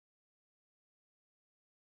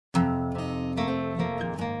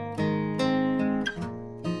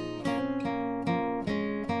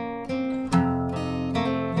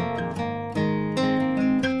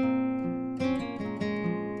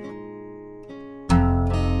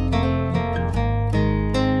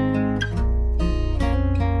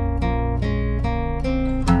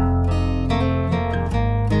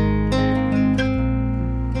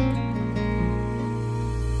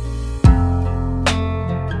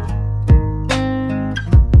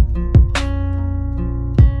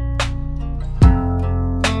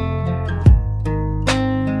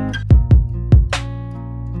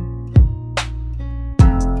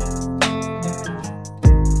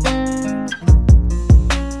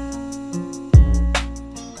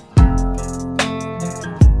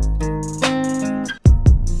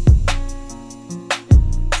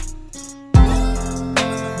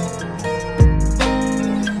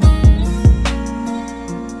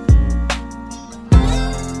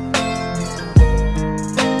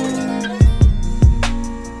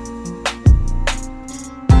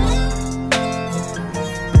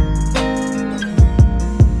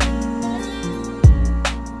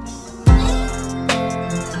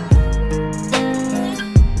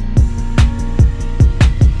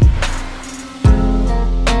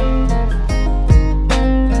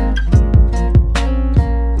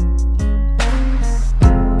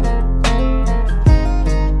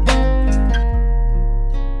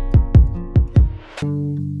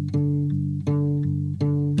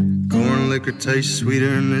tastes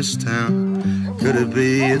sweeter in this town. Could it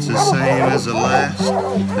be it's the same as the last?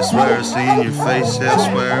 I swear I've seen your face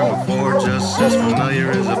elsewhere before, just as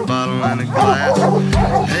familiar as a bottle and a glass.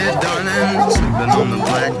 Hey darling, sleeping on the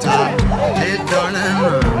blacktop. Hey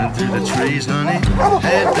darling, running through the trees, honey.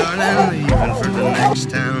 Hey darling, leaving for the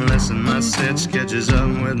next town. Listen, my set sketches up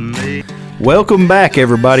with me. Welcome back,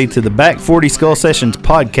 everybody, to the Back 40 Skull Sessions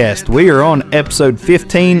podcast. We are on episode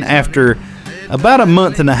 15 after about a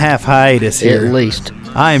month and a half hiatus here. At least.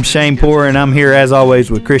 I am Shane Poore, and I'm here, as always,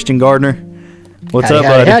 with Christian Gardner. What's up,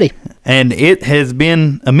 buddy? Howdy. And it has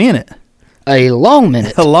been a minute. A long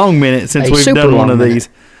minute. A long minute since we've done one of these.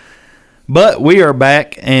 But we are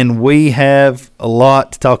back, and we have a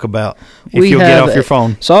lot to talk about. If you'll get off your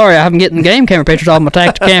phone. Sorry, I'm getting game camera pictures off my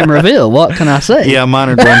Tactacam Reveal. What can I say? Yeah, mine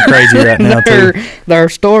are going crazy right now, too. They're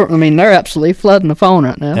absolutely flooding the phone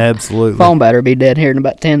right now. Absolutely. Phone battery will be dead here in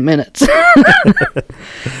about 10 minutes.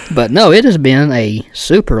 But no, it has been a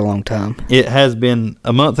super long time. It has been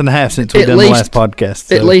a month and a half since we've done the last podcast.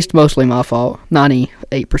 So. At least mostly my fault.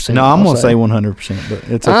 98%. No, I'm going to say 100%, but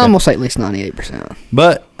it's okay. I'm going to say at least 98%.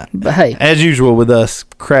 But hey. As usual with us,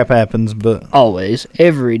 crap happens, but... Always.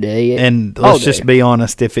 Every day. And let's just be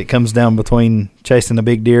honest, if it comes down between chasing a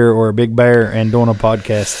big deer or a big bear and doing a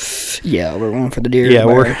podcast... Yeah, we're going for the deer. Yeah,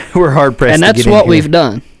 we're hard-pressed and to get in that's what here. we've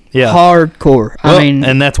done. Yeah. Hardcore. Well,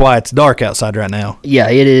 and that's why it's dark outside right now. Yeah,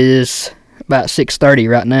 it is about 6:30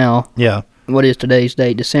 right now. Yeah. What is today's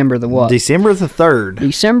date? December the what? December the 3rd.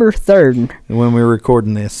 December 3rd. When we're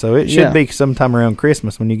recording this. So it should be sometime around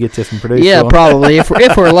Christmas when you get this one produced. Yeah, probably. if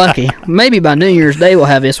we're lucky. Maybe by New Year's Day we'll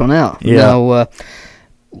have this one out. Yeah. No,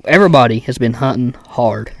 everybody has been hunting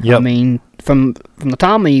hard. Yep. I mean, from the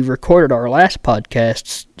time we recorded our last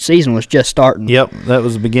podcast, season was just starting. Yep, that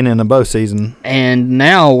was the beginning of bow season. And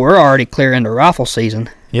now we're already clear into rifle season.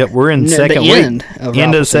 Yep, we're in second week. End of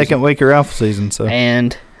the second week of rifle season. So.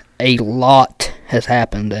 And a lot has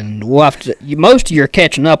happened, and we'll have to. Most of your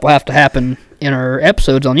catching up will have to happen in our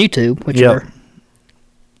episodes on YouTube, which are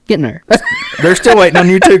getting there. They're still waiting on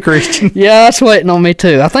you too, Christian. Yeah, that's waiting on me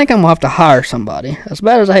too. I think I'm gonna have to hire somebody. As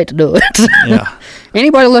bad as I hate to do it. Yeah.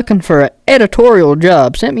 Anybody looking for an editorial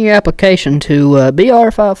job, send me your application to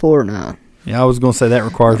BR549. Yeah, I was gonna say that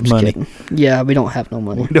requires money. Kidding. Yeah, we don't have no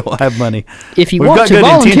money. We don't have money. If you want to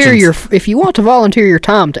volunteer your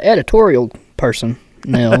time to editorial person,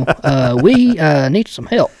 Nell, we need some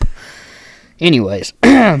help. Anyways,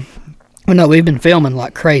 well, no, we've been filming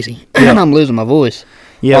like crazy, and I'm losing my voice.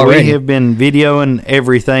 Yeah, already. We have been videoing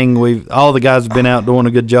everything. All the guys have been out doing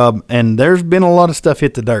a good job, and there's been a lot of stuff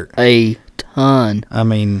hit the dirt. A ton. I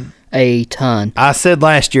mean, a ton. I said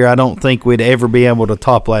last year I don't think we'd ever be able to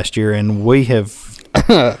top last year, and we have.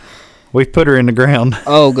 We've put her in the ground.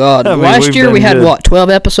 Oh God! Last year we had good. 12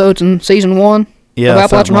 episodes in season 1. Yeah, of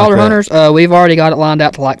Appalachian Holler Hunters. We've already got it lined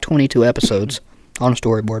out to like 22 episodes on a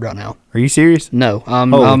storyboard right now. Are you serious? No,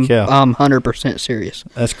 I'm 100% serious.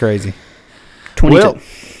 That's crazy. 22. Well,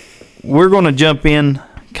 we're going to jump in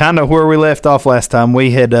kind of where we left off last time.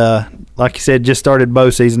 We had, like you said, just started bow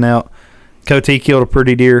season out. Cote killed a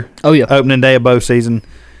pretty deer. Oh, yeah. Opening day of bow season.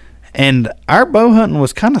 And our bow hunting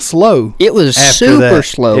was kind of slow. It was super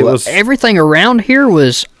slow. Everything around here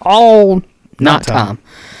was all nighttime.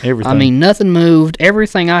 Everything. I mean, nothing moved.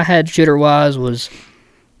 Everything I had shooter-wise was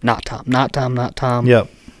nighttime. Yep.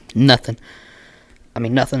 Nothing. I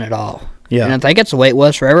mean, nothing at all. Yeah. And I think that's the way it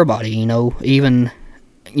was for everybody, even,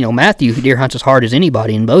 Matthew deer hunts as hard as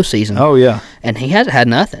anybody in bow season. Oh, yeah. And he hasn't had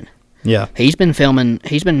nothing. Yeah. He's been filming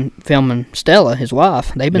Stella, his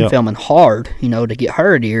wife. They've been filming hard, to get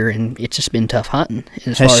her a deer, and it's just been tough hunting.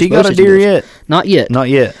 Has she got a deer yet? Not yet. Not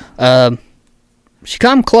yet. She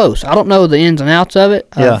come close. I don't know the ins and outs of it.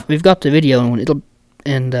 Yeah. We've got the video,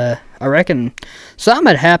 and I reckon something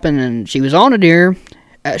had happened, and she was on a deer.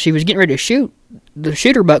 She was getting ready to shoot the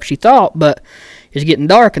shooter buck, she thought, but it was getting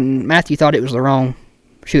dark, and Matthew thought it was the wrong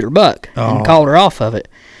shooter buck and called her off of it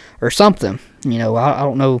or something. I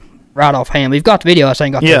don't know right offhand. We've got the video. I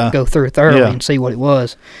think I'll to go through thoroughly and see what it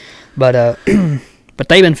was. But but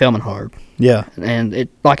they've been filming hard. Yeah. And it,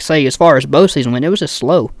 like I say, as far as bow season went, it was just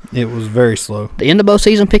slow. It was very slow. The end of bow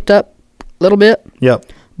season picked up a little bit. Yep.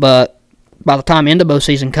 But by the time end of bow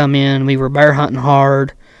season come in, we were bear hunting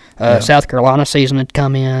hard. South Carolina season had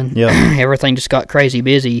come in. Yep. Everything just got crazy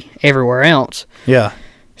busy everywhere else. Yeah.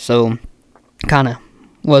 So kind of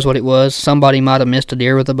was what it was. Somebody might have missed a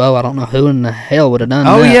deer with a bow. I don't know who in the hell would have done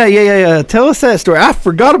Oh, that. yeah. Tell us that story. I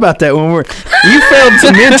forgot about that when you failed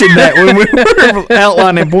to mention that when we were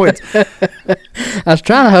outlining points. I was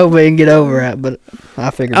trying to hope we can get over that, but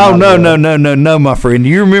I figured. Oh, no, my friend.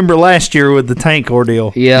 You remember last year with the tank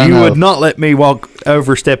ordeal. Yeah, You I know. would not let me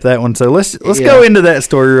overstep that one. So let's Yeah. go into that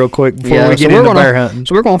story real quick before we get into bear hunting.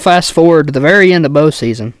 So we're going to fast forward to the very end of bow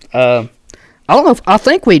season. I don't know I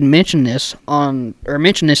think we'd mentioned this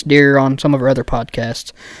deer on some of our other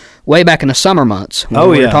podcasts way back in the summer months when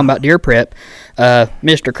we were talking about deer prep.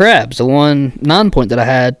 Mr. Krabs, the one 9-point that I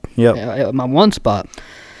had at my one spot,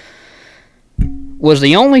 was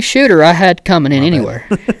the only shooter I had coming in anywhere.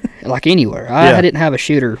 Like anywhere. I didn't have a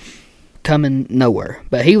shooter coming nowhere.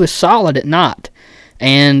 But he was solid at night.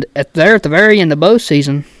 And at the very end of bow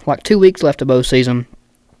season, like 2 weeks left of bow season,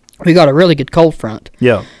 we got a really good cold front.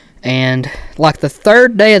 Yeah. And like the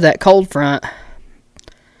third day of that cold front,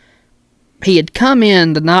 he had come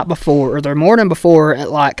in the night before, or the morning before,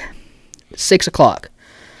 at like 6 o'clock,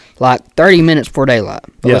 like 30 minutes before daylight.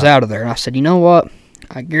 I was out of there. And I said, you know what?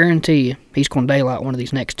 I guarantee you he's going to daylight one of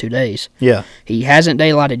these next 2 days. Yeah. He hasn't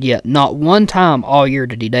daylighted yet. Not one time all year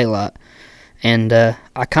did he daylight. And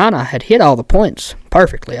I kind of had hit all the points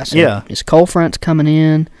perfectly. I said, his cold front's coming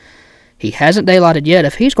in. He hasn't daylighted yet.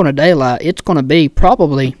 If he's going to daylight, it's going to be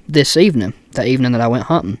probably this evening, the evening that I went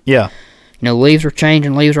hunting. Yeah. You know, leaves are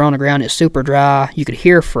changing, leaves are on the ground, it's super dry. You could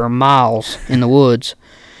hear for miles in the woods.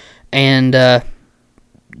 And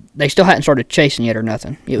they still hadn't started chasing yet or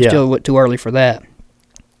nothing. It was still too early for that.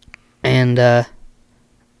 And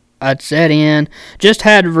I'd set in, just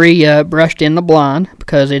had brushed in the blind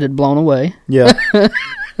because it had blown away. Yeah.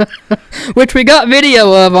 Which we got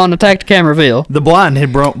video of on the Tactacam reveal. The blind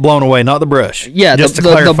had blown away, not the brush. Yeah, just to the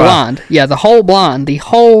clarify. blind. Yeah, the whole blind, the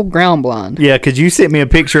whole ground blind. Yeah, because you sent me a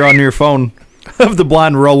picture on your phone of the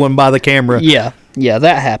blind rolling by the camera. Yeah,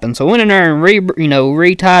 that happened. So I went in there and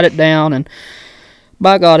retied it down, and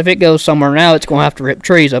by God, if it goes somewhere now, it's going to have to rip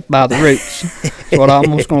trees up by the roots. So I'm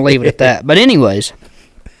almost going to leave it at that. But anyways,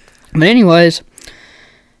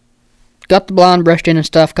 got the blind brushed in and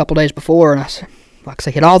stuff a couple days before, and I said, like I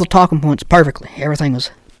said, hit all the talking points perfectly. Everything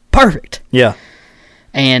was perfect. Yeah.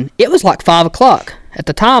 And it was like 5 o'clock. At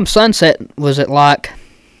the time, sunset was at like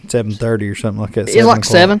 7:30 or something like that. It was like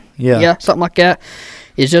 7. Yeah, something like that.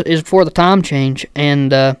 It's before the time change,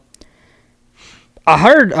 and I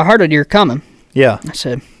heard a deer coming. Yeah. I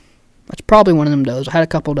said, that's probably one of them does. I had a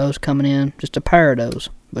couple of does coming in, just a pair of does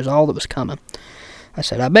was all that was coming. I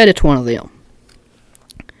said, I bet it's one of them.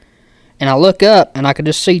 And I look up, and I could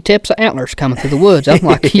just see tips of antlers coming through the woods. I'm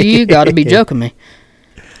like, you got to be joking me.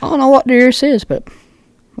 I don't know what deer this is, but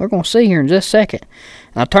we're going to see here in just a second.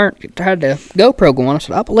 And I had the GoPro going. I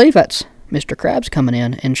said, I believe that's Mr. Krabs coming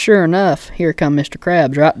in. And sure enough, here come Mr.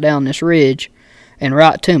 Krabs right down this ridge and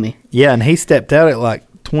right to me. Yeah, and he stepped out at like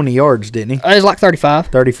 20 yards, didn't he? It was like 35.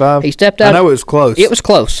 35? He stepped out. I know it was close. It was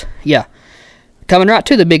close, yeah. Coming right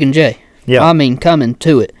to the Big and J. Yeah. I mean, coming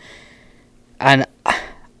to it. And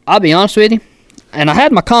I'll be honest with you, and I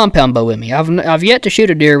had my compound bow with me. I've yet to shoot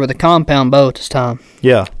a deer with a compound bow at this time.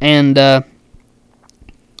 Yeah. And I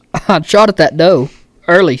shot at that doe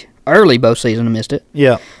early bow season and missed it.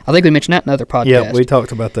 Yeah. I think we mentioned that in another podcast. Yeah, we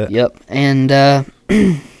talked about that. Yep. And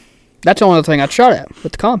that's the only other thing I'd shot at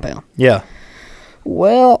with the compound. Yeah.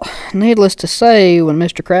 Well, needless to say, when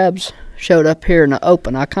Mr. Krabs showed up here in the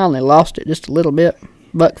open, I kindly lost it just a little bit.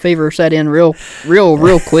 Buck fever set in real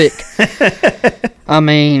quick. I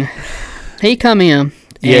mean, he come in,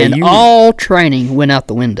 and all training went out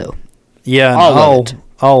the window. Yeah, and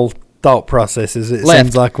all thought processes, it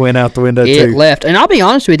seems like, went out the window, too. It left. And I'll be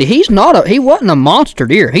honest with you, he wasn't a monster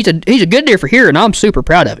deer. He's a good deer for here, and I'm super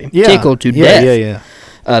proud of him. Yeah. Tickled to death Yeah.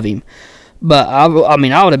 of him. But, I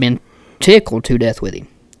would have been tickled to death with him.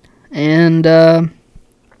 And I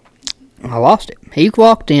lost it. He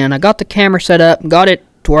walked in. I got the camera set up, got it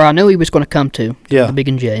to where I knew he was going to come to. Yeah. The Big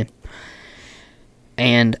and J.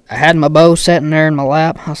 And I had my bow sitting there in my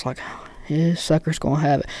lap. I was like, this sucker's going to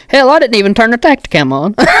have it. Hell, I didn't even turn the Tactacam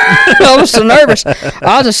on. I was so nervous.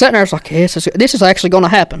 I was just sitting there. I was like, yes, this is actually going to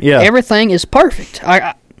happen. Yeah. Everything is perfect.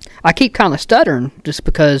 I keep kind of stuttering just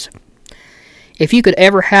because if you could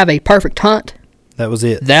ever have a perfect hunt, that was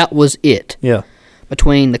it. That was it. Yeah.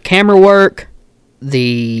 Between the camera work,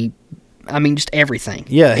 just everything.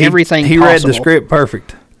 Yeah. Everything He possible. read the script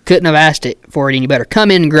perfect. Couldn't have asked it for it any better. Come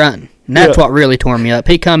in grunting. And that's what really tore me up.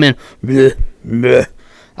 He come in. Bleh, bleh.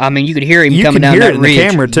 I mean, you could hear him coming down that ridge. You can hear it in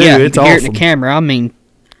the camera, too. Yeah, it's you awesome. hear it in the camera. I mean,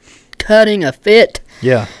 cutting a fit.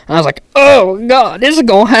 Yeah. And I was like, oh, God, this is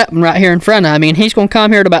going to happen right here in front of me. I mean, he's going to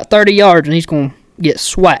come here at about 30 yards, and he's going to get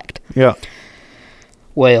swacked. Yeah.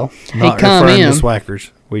 Well, Not he come referring in. to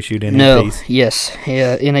Swackers. We shoot NAPs. No, yes,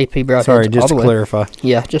 yeah, NAP broadheads. Sorry, all just the to way. clarify.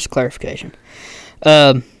 Yeah, just clarification.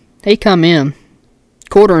 He come in,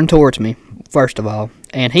 quartering towards me, first of all,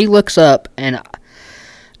 and he looks up, and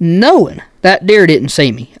knowing that deer didn't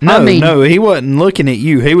see me. No, he wasn't looking at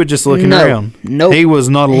you. He was just looking around. Nope. He was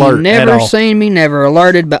not alert He never at all. seen me, never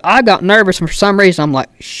alerted, but I got nervous, and for some reason, I'm like,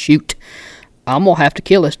 shoot, I'm going to have to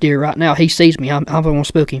kill this deer right now. He sees me. I'm going to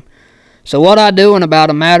spook him. So what I do in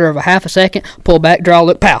about a matter of a half a second, pull back, draw,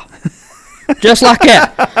 look, pow. Just like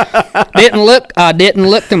that. I didn't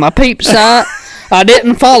look through my peep sight. I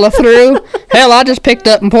didn't follow through. Hell, I just picked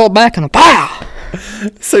up and pulled back and pow.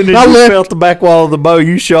 As soon as I you looked- felt the back wall of the bow,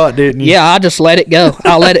 you shot, didn't you? Yeah, I just let it go.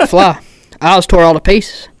 I let it fly. I was tore all to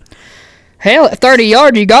pieces. Hell, at 30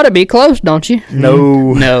 yards, you got to be close, don't you?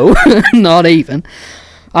 No. No, not even.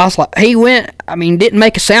 I was like, he went, didn't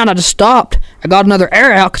make a sound. I just stopped. I got another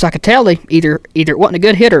arrow out because I could tell he either it wasn't a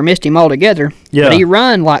good hit or missed him altogether. Yeah. But he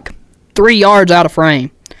run like 3 yards out of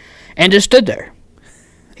frame and just stood there.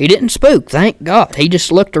 He didn't spook, thank God. He just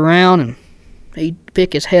looked around and he'd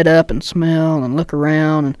pick his head up and smell and look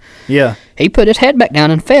around. And Yeah. he put his head back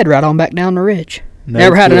down and fed right on back down the ridge. No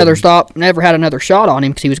never had another kidding. stop, never had another shot on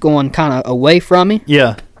him because he was going kind of away from me,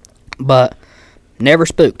 Yeah. but never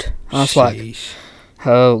spooked. I was like, Sheesh.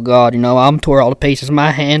 oh, God, I'm tore all to pieces.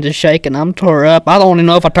 My hand is shaking. I'm tore up. I don't even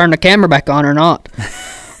know if I turned the camera back on or not.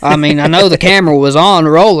 I know the camera was on,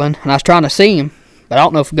 rolling, and I was trying to see him, but I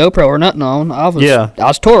don't know if GoPro or nothing on. I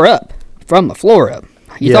was tore up from the floor up.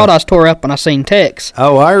 You Yeah. thought I was tore up when I seen Tex.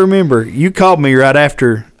 Oh, I remember. You called me right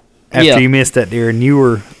after Yeah. you missed that deer, and you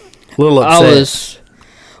were a little upset.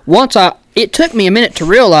 It took me a minute to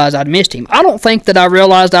realize I'd missed him. I don't think that I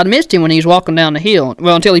realized I'd missed him when he was walking down the hill,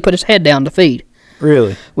 well, until he put his head down to feed.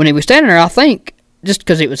 Really? When he was standing there, I think, just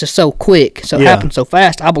because it was just so quick, so it Yeah. happened so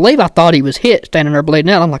fast, I believe I thought he was hit, standing there bleeding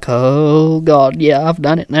out. I'm like, oh, God, yeah, I've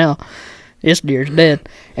done it now. This deer's dead.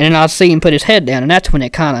 And then I see him put his head down, and that's when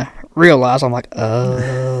it kind of realized, I'm like,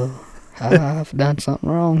 oh, I've done something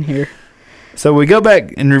wrong here. So we go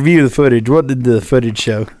back and review the footage. What did the footage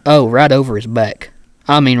show? Oh, right over his back.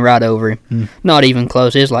 Right over him. Not even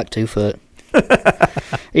close. It was like 2 foot.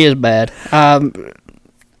 It was bad.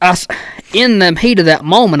 In the heat of that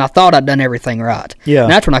moment, I thought I'd done everything right. Yeah.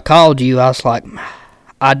 And that's when I called you. I was like,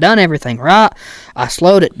 I done everything right. I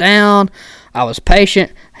slowed it down. I was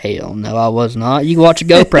patient. Hell no, I was not. You can watch the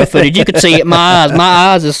GoPro footage. You could see it in my eyes. My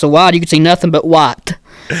eyes is so wide, you could see nothing but white.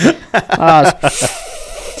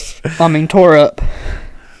 Tore up.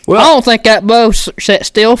 Well, I don't think that bow sat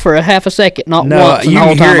still for a half a second, not no, once. In you the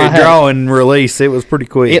whole can hear time I it had draw and release. It was pretty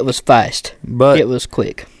quick. it was fast, but it was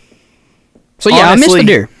quick. So yeah, I missed honestly, the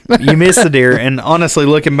deer. You missed the deer, and honestly,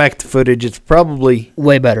 looking back at the footage, it's probably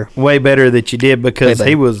Way better. way better that you did because Way better.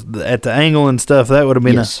 he was at the angle and stuff. That would have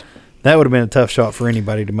been Yes. a tough shot for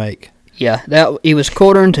anybody to make. Yeah, that he was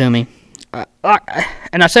quartering to me,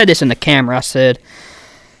 and I said this in the camera. I said,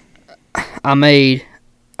 I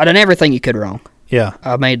done everything you could wrong. Yeah,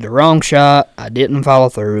 I made the wrong shot. I didn't follow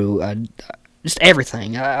through. Just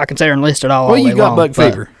everything. I can sit there and list it all. well, all you day got long, buck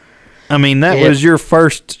but- fever. That Yeah. was your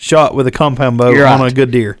first shot with a compound bow You're on right. a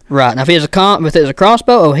good deer. Right now, if it was a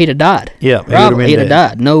crossbow, he'd have died. Yeah, he would've Probably been he'd have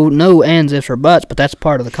dead. died. No ands, ifs, or buts. But that's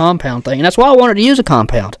part of the compound thing, and that's why I wanted to use a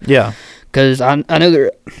compound Yeah. because I know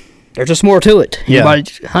there's just more to it. Yeah.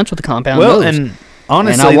 Anybody hunts with a compound Well, knows. and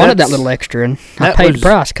honestly, and I wanted that that's little extra, and I that paid was- the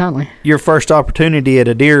price kindly. your first opportunity at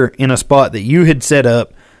a deer in a spot that you had set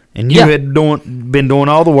up, and you Yeah. had been doing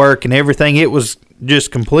all the work and everything. It was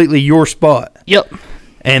just completely your spot. Yep.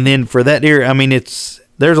 And then for that deer,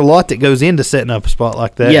 there's a lot that goes into setting up a spot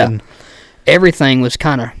like that. Yeah. And Everything was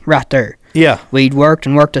kind of right there. yeah. We'd worked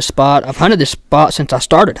a spot. I've hunted this spot since I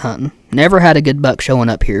started hunting. Never had a good buck showing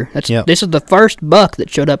up here. Yep. This is the first buck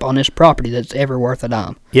that showed up on this property that's ever worth a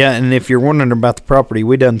dime. Yeah, and if you're wondering about the property,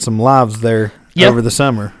 we done some lives there Yeah. over the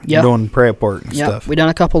summer Yeah. doing prep work and Yeah, stuff. we done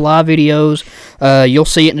a couple live videos. You'll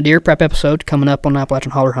see it in the deer prep episode coming up on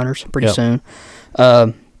Appalachian Holler Hunters pretty Yep. soon.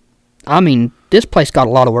 This place got a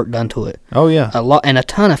lot of work done to it. Oh, yeah. A lot and a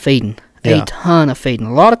ton of feeding. Yeah. A ton of feeding.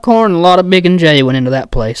 A lot of corn and a lot of Big and J went into that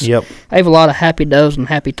place. Yep. I have a lot of happy does and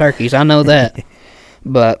happy turkeys. I know that.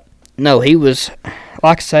 But no, he was,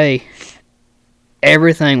 like I say,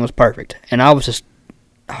 everything was perfect, and I was just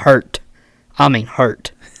hurt.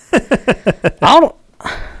 Hurt. I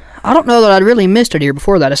don't know that I'd really missed a deer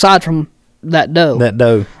before that, aside from that doe. That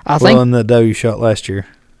doe. I think- and the doe you shot last year.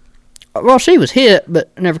 Well, she was hit,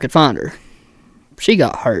 but never could find her. She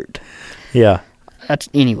got hurt. Yeah.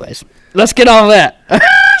 Anyways. Let's get on that.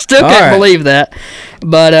 Still All can't right. believe that.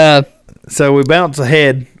 But, So we bounce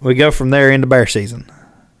ahead. We go from there into bear season.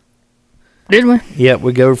 Did we? Yep,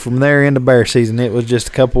 we go from there into bear season. It was just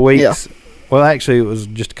a couple weeks. Yeah. Well, actually, it was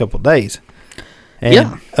just a couple days. And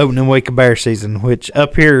Yeah. opening week of bear season, which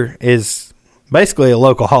up here is basically a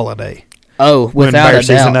local holiday. Oh, When without bear a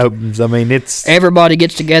season doubt. opens, I mean, it's Everybody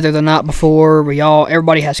gets together the night before.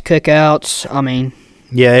 Everybody has cookouts. I mean,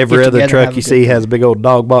 every get other together, truck have a you good see time. has a big old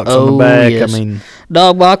dog box on Oh, the back. yes. I mean,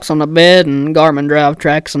 dog box on the bed and Garmin drive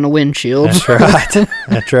tracks on the windshields. that's right.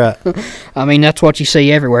 That's right. I mean, that's what you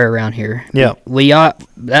see everywhere around here. Yeah.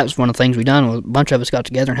 That was one of the things we done. Was a bunch of us got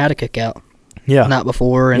together and had a cookout Yeah. the night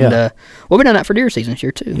before, and Yeah. we done that for deer season this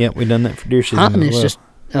year too. Yeah, we done that for deer season. Hunting as is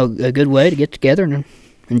well. just a good way to get together and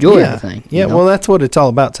enjoy everything. Yeah, you know? well, that's what it's all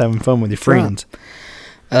about, is having fun with your Right. friends.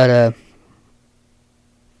 But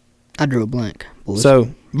I drew a blank. Boys. So,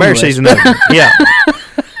 bear Anyways. season open. Yeah.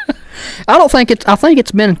 I think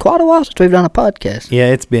it's been quite a while since we've done a podcast. Yeah,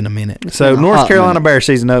 it's been a minute. It's So, been a North hot Carolina minute. bear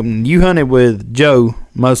season open. You hunted with Joe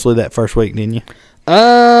mostly that first week, didn't you?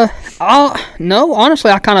 No,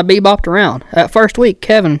 honestly, I kind of bebopped around. That first week,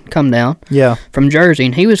 Kevin come down Yeah. from Jersey,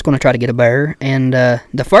 and he was going to try to get a bear. And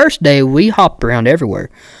the first day, we hopped around everywhere.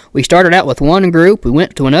 We started out with one group. We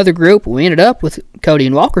went to another group. We ended up with Cody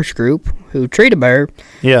and Walker's group, who treated a bear,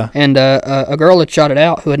 Yeah. and a girl had shot it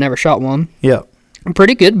out who had never shot one. Yeah. A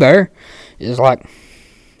pretty good bear. It was like,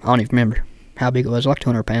 I don't even remember how big it was, like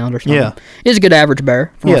 200 pounds or something. Yeah. It was a good average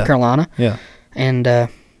bear from Yeah. North Carolina. Yeah. And it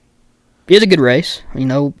was a good race.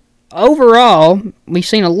 Overall, we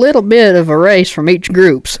seen a little bit of a race from each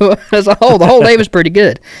group. So as a whole, the whole day was pretty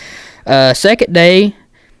good. Second day,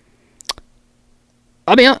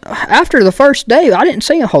 after the first day, I didn't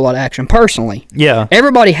see a whole lot of action personally. Yeah.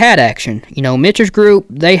 Everybody had action. Mitch's group,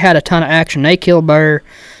 they had a ton of action. They killed a bear.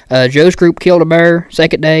 Joe's group killed a bear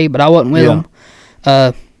second day, but I wasn't with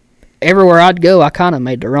them. Everywhere I'd go, I kind of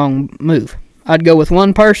made the wrong move. I'd go with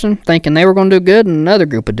one person thinking they were going to do good, and another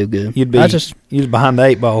group would do good. You was behind the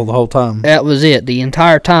 8 ball the whole time. That was it. The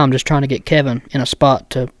entire time, just trying to get Kevin in a spot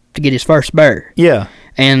to get his first bear. Yeah.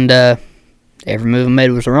 And every move I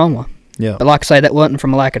made was the wrong one. Yeah. But like I say, that wasn't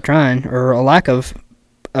from a lack of trying or a lack of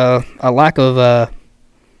Well, and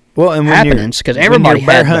when happenings, because when everybody you're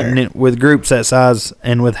bear had hunting bear. it with groups that size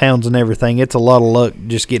and with hounds and everything, it's a lot of luck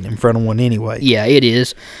just getting in front of one anyway. Yeah, it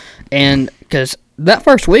is. And because that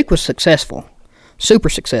first week was successful, super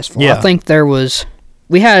successful. Yeah. I think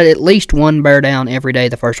we had at least one bear down every day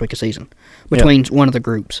the first week of season between one of the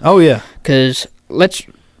groups. Oh yeah. Because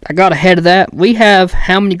I got ahead of that. We have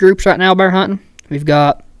how many groups right now bear hunting? We've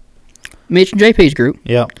got Mitch and JP's group,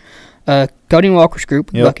 Yeah. Cody and Walker's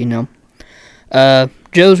group, Yep. Bucky Gnome,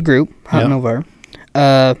 Joe's group, hunting over,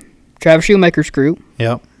 Travis Shoemaker's group,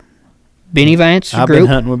 Yeah. Benny Vance's I've group. been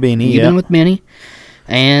hunting with Benny. You've Yeah. been with Benny,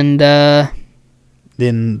 and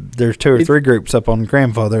Then there's 2 or 3 groups up on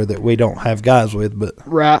Grandfather that we don't have guys with, but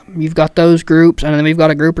right, you've got those groups, and then we've got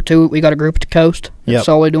a group or two. We got a group at the coast that's Yep.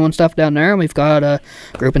 solely doing stuff down there, and we've got a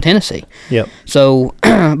group in Tennessee. yep, So,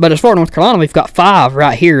 but as far as North Carolina, we've got 5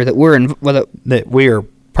 right here that we're in with it. that we are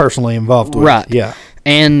personally involved with. Right. Yeah.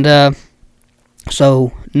 And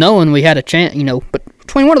so knowing we had a chance, but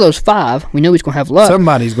between one of those 5, we knew he was going to have luck.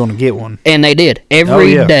 Somebody's going to get one. And they did.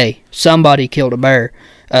 Every yeah. day, somebody killed a bear.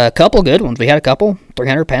 A couple good ones. We had a couple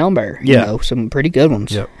 300-pound bear. Yeah. Some pretty good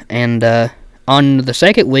ones. Yep. And on the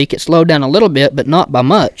second week, it slowed down a little bit, but not by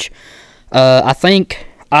much. I think,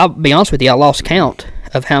 I'll be honest with you, I lost count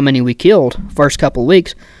of how many we killed first couple of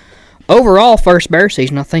weeks. Overall, first bear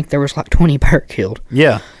season, I think there was like 20 bear killed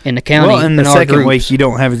Yeah. in the county. Well, in the our second groups. week, you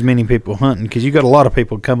don't have as many people hunting because you got a lot of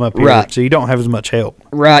people come up here, Right. so you don't have as much help.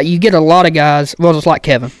 Right, you get a lot of guys, well, just like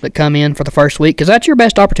Kevin, that come in for the first week, because that's your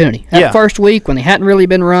best opportunity. That Yeah. first week, when they hadn't really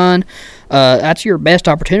been run, that's your best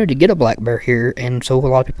opportunity to get a black bear here, and so a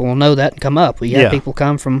lot of people will know that and come up. We had Yeah. people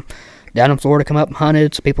come from down in Florida come up and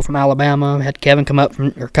hunted, some people from Alabama, we had Kevin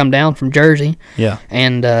come down from Jersey, Yeah.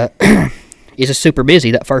 and it's just super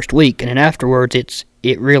busy that first week, and then afterwards,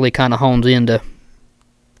 it really kind of hones into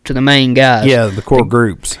the main guys. Yeah, the core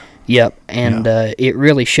groups. Yep, and it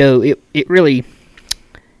really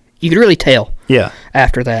you could really tell Yeah.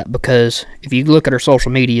 after that, because if you look at our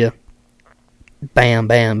social media, bam,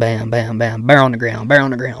 bam, bam, bam, bam, bear on the ground, bear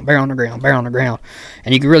on the ground, bear on the ground, bear on the ground,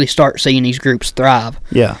 and you can really start seeing these groups thrive.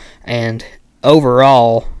 Yeah. And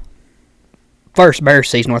overall, first bear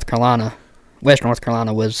season, Western North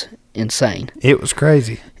Carolina was insane. It was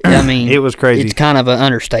crazy. I mean, It was crazy. It's kind of an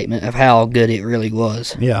understatement of how good it really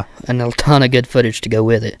was, Yeah. and a ton of good footage to go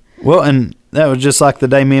with it. Well, and that was just like the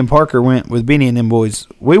day me and Parker went with Benny and them boys.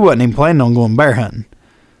 We wasn't even planning on going bear hunting.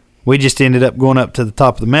 We just ended up going up to the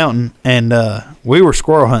top of the mountain, and we were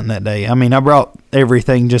squirrel hunting that day. I mean, I brought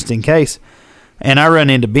everything just in case. And I run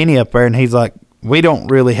into Benny up there, and he's like, we don't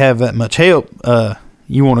really have that much help.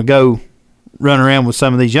 You want to go run around with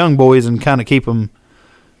some of these young boys and kind of keep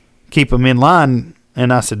them in line.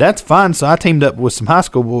 And I said, that's fine. So I teamed up with some high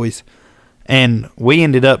school boys, and we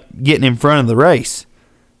ended up getting in front of the race.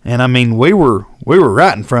 And I mean, we were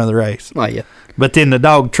right in front of the race. Oh yeah. But then the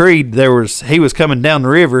dog treed. He was coming down the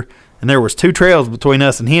river, and there was 2 trails between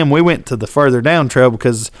us and him. We went to the further down trail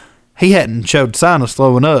because he hadn't showed sign of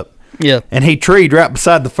slowing up. Yeah. And he treed right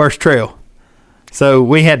beside the first trail. So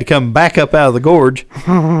we had to come back up out of the gorge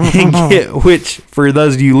and get, which for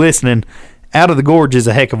those of you listening, out of the gorge is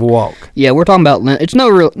a heck of a walk. Yeah, we're talking about it's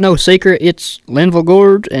no secret. It's Linville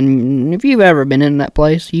Gorge, and if you've ever been in that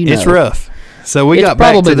place, you know it's rough. So we it's got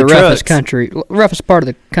back to probably the roughest part of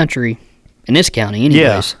the country in this county.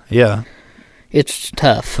 Anyways, yeah, it's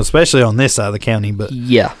tough, especially on this side of the county. But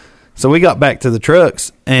yeah, so we got back to the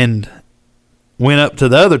trucks and went up to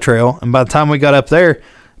the other trail, and by the time we got up there,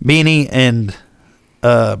 Benny and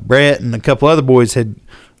Brett and a couple other boys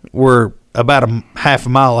were about a half a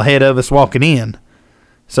mile ahead of us walking in.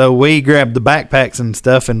 So we grabbed the backpacks and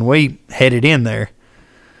stuff, and we headed in there.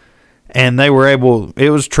 And they were able, it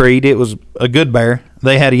was treed, it was a good bear.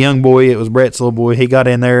 They had a young boy, it was Brett's little boy. He got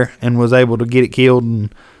in there and was able to get it killed,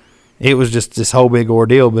 and it was just this whole big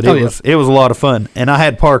ordeal, but it was a lot of fun. And I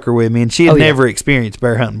had Parker with me, and she had never experienced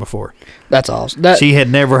bear hunting before. That's awesome. She had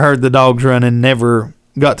never heard the dogs running, never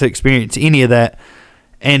got to experience any of that.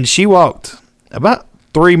 And she walked about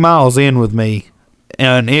 3 miles in with me,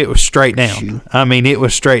 and it was straight down. Shoot. I mean, it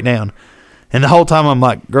was straight down. And the whole time I'm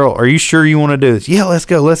like, girl, are you sure you want to do this? Yeah, let's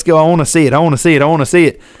go. I want to see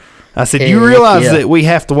it. I said, you realize that we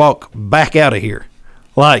have to walk back out of here.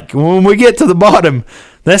 Like, when we get to the bottom,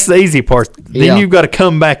 that's the easy part. Then you've got to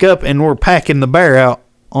come back up, and we're packing the bear out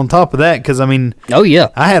on top of that because, I mean,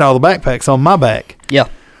 I had all the backpacks on my back. Yeah.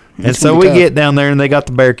 And so we get down there, and they got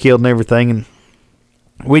the bear killed and everything, and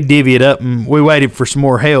we divvy it up, and we waited for some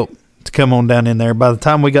more help to come on down in there. By the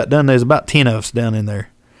time we got done, there's about 10 of us down in there.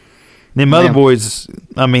 Them other boys,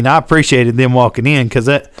 I mean, I appreciated them walking in because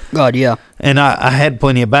that. God, yeah. And I had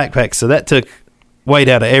plenty of backpacks, so that took weight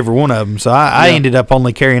out of every one of them. So I ended up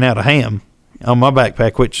only carrying out a ham on my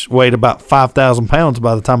backpack, which weighed about 5,000 pounds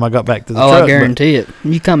by the time I got back to the truck. I guarantee it.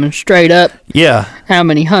 You coming straight up. Yeah. How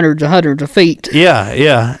many hundreds of feet?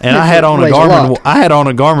 Yeah. And I had on a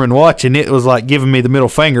Garmin watch, and it was like giving me the middle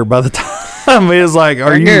finger by the time. It was like,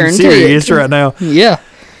 are you serious right now? Yeah.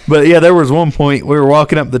 But, yeah, there was one point we were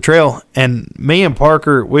walking up the trail, and me and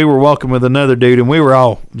Parker, we were walking with another dude, and we were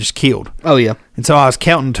all just killed. Oh, yeah. And so I was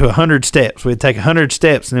counting to 100 steps. We'd take 100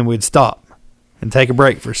 steps, and then we'd stop and take a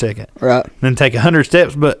break for a second. Right. And then take 100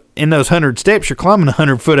 steps, but in those 100 steps, you're climbing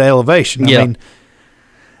 100-foot of elevation. Yeah. I mean,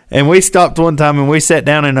 and we stopped one time, and we sat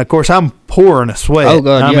down, and, of course, I'm pouring a sweat. Oh,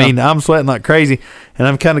 God, I mean, I'm sweating like crazy, and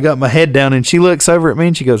I've kind of got my head down, and she looks over at me,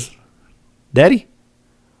 and she goes, Daddy,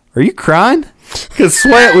 are you crying? Because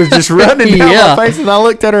sweat was just running down my face, and I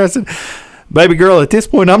looked at her. I said, "Baby girl, at this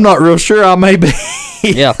point, I'm not real sure. I may be.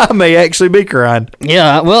 I may actually be crying."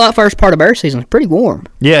 Yeah. Well, that first part of bear season is pretty warm.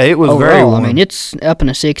 Yeah, it was overall, very warm. I mean, it's up in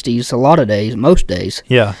the 60s a lot of days, most days.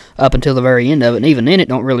 Yeah. Up until the very end of it, and even then, it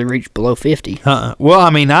don't really reach below 50. Well, I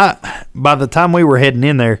mean, by the time we were heading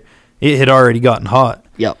in there, it had already gotten hot.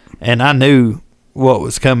 Yep. And I knew what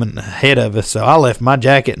was coming ahead of us, so I left my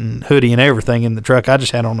jacket and hoodie and everything in the truck. I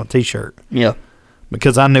just had on a T-shirt. Yeah.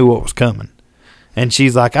 Because I knew what was coming. And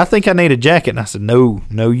she's like, I think I need a jacket. And I said, no,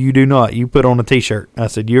 you do not. You put on a T-shirt. I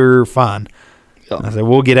said, you're fine. Yep. I said,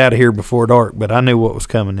 we'll get out of here before dark. But I knew what was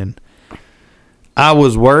coming. And I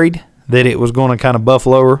was worried that it was going to kind of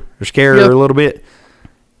buffalo her or scare her a little bit.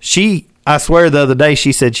 I swear the other day,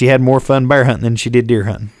 she said she had more fun bear hunting than she did deer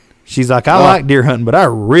hunting. She's like, I like deer hunting, but I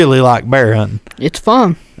really like bear hunting. It's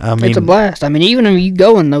fun. I mean, it's a blast. I mean, even if you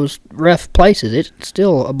go in those rough places, it's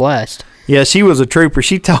still a blast. Yeah, she was a trooper.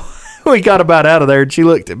 We got about out of there, and she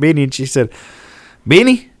looked at Benny, and she said,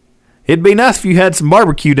 Benny, it'd be nice if you had some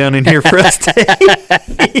barbecue down in here for us to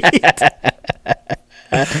eat.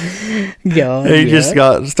 God, he just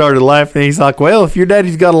started laughing. He's like, well, if your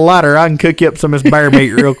daddy's got a lighter, I can cook you up some of this bear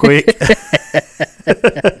meat real quick.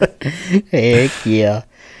 Heck yeah.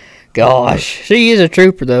 Gosh, she is a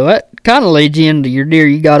trooper, though. That kind of leads you into your deer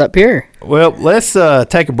you got up here. Well, let's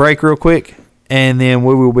take a break real quick, and then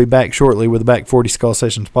we will be back shortly with the Back 40 Skull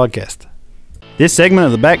Sessions podcast. This segment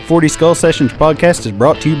of the Back 40 Skull Sessions podcast is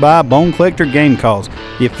brought to you by Bone Collector Game Calls,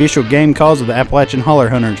 the official game calls of the Appalachian Holler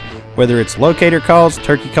Hunters. Whether it's locator calls,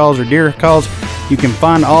 turkey calls, or deer calls, you can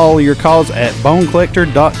find all your calls at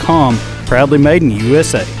bonecollector.com, proudly made in the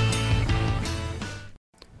USA.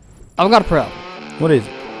 I've got a problem. What is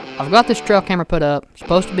it? I've got this trail camera put up,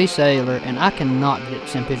 supposed to be cellular, and I cannot get it to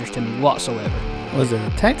send pictures to me whatsoever. Was it a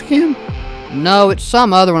Tacticam? No, it's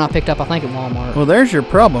some other one I picked up, I think, at Walmart. Well, there's your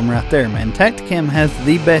problem right there, man. Tacticam has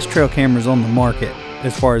the best trail cameras on the market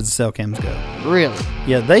as far as the cell cams go. Really?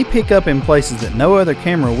 Yeah, they pick up in places that no other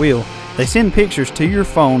camera will. They send pictures to your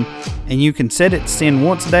phone, and you can set it to send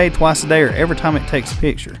once a day, twice a day, or every time it takes a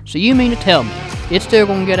picture. So you mean to tell me it's still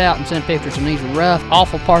going to get out and send pictures in these rough,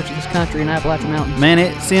 awful parts of this country in Appalachian Mountains? Man,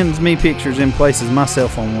 it sends me pictures in places my cell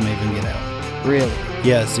phone won't even get out. Really?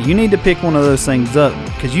 Yeah, so you need to pick one of those things up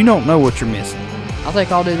because you don't know what you're missing. I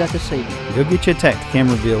think I'll do that this evening. Go get you a Tacticam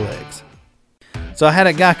Reveal X. So I had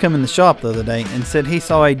a guy come in the shop the other day and said he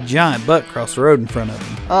saw a giant buck cross the road in front of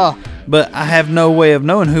him. Oh, But I have no way of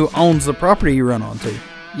knowing who owns the property you run onto.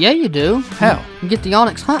 yeah, you do. How? You get the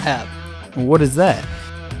Onyx Hunt app. What is that?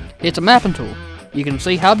 It's a mapping tool. You can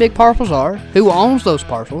see how big parcels are, who owns those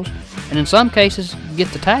parcels, and in some cases, get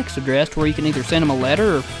the tax addressed where you can either send them a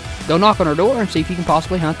letter or go knock on their door and see if you can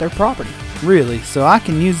possibly hunt their property. Really? So I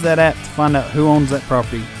can use that app to find out who owns that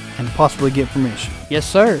property and possibly get permission? Yes,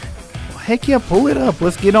 sir. Well, heck yeah, pull it up.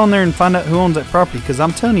 Let's get on there and find out who owns that property because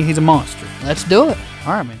I'm telling you, he's a monster. Let's do it.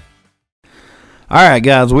 All right, man. All right,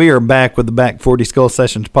 guys, we are back with the Back 40 Skull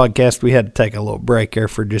Sessions podcast. We had to take a little break there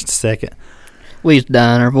for just a second. We's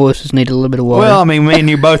done. Our voices need a little bit of water. Well, I mean, me and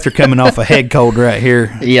you both are coming off a head cold right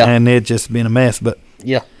here. Yeah. And it's just been a mess. But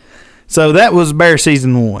yeah. so that was Bear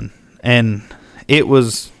Season 1, and it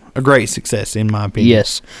was a great success, in my opinion.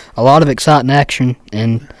 Yes. A lot of exciting action,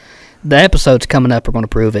 and the episodes coming up are going to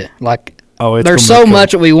prove it. Like, Oh, there's so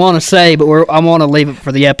much that we want to say, but I want to leave it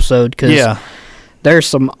for the episode because there's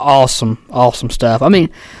some awesome stuff. I mean,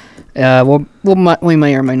 we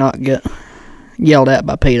may or may not get yelled at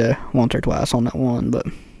by PETA once or twice on that one, but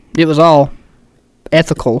it was all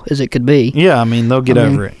ethical as it could be. Yeah, I mean, they'll get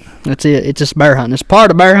over it. That's it. It's just bear hunting. It's part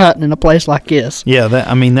of bear hunting in a place like this. Yeah,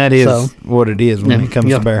 that is what it is when it comes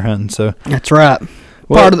to bear hunting. So that's right.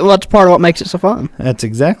 Well, Part of what makes it so fun. That's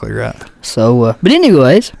exactly right. So, but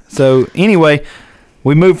anyways. So anyway,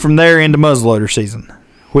 we moved from there into muzzleloader season,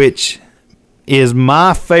 which is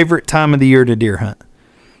my favorite time of the year to deer hunt.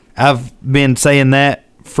 I've been saying that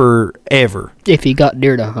forever. If you got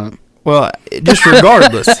deer to hunt. Well, just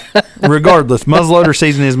regardless, muzzleloader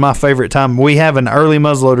season is my favorite time. We have an early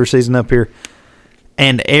muzzleloader season up here,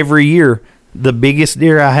 and every year, the biggest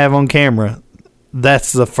deer I have on camera,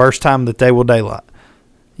 that's the first time that they will daylight.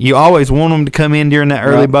 You always want them to come in during that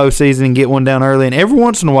early bow season and get one down early, and every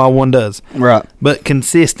once in a while one does. Right. But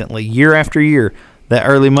consistently, year after year, that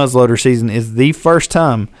early muzzleloader season is the first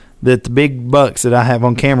time that the big bucks that I have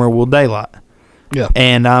on camera will daylight. Yeah.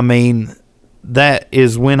 And, I mean, that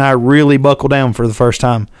is when I really buckle down for the first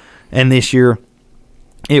time. And this year,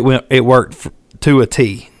 it worked to a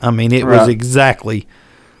T. I mean, it was exactly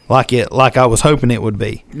like I was hoping it would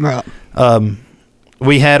be. Right.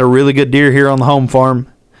 We had a really good deer here on the home farm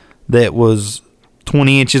that was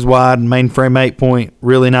 20 inches wide, mainframe 8-point,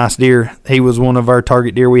 really nice deer. He was one of our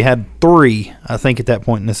target deer. We had 3, I think, at that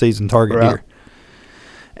point in the season, target deer.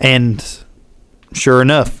 And sure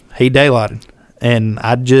enough, he daylighted. And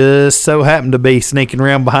I just so happened to be sneaking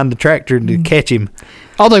around behind the tractor to catch him.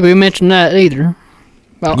 I don't think we mentioned that either.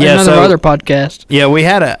 Well, in another podcast. Yeah, we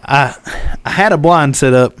had I had a blind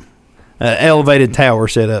set up, an elevated tower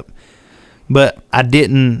set up, but I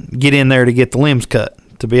didn't get in there to get the limbs cut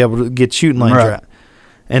to be able to get shooting lanes right.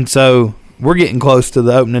 And so we're getting close to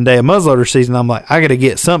the opening day of muzzleloader season. I'm like, I got to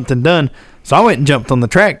get something done. So I went and jumped on the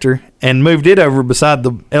tractor and moved it over beside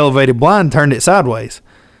the elevated blind, turned it sideways,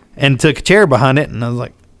 and took a chair behind it. And I was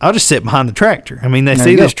like, I'll just sit behind the tractor. I mean, they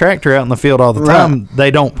see this tractor out in the field all the time.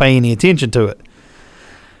 They don't pay any attention to it.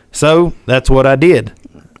 So that's what I did.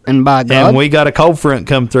 And by God. And we got a cold front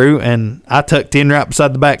come through, and I tucked in right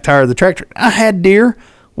beside the back tire of the tractor. I had deer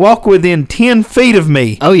walk within 10 feet of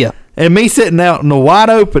me. Oh, yeah. And me sitting out in the wide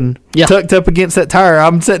open, tucked up against that tire.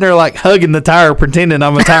 I'm sitting there like hugging the tire, pretending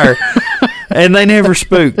I'm a tire. And they never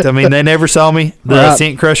spooked. I mean, they never saw me. The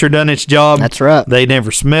scent crusher done its job. That's right. They never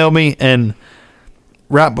smelled me. And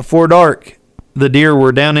right before dark, the deer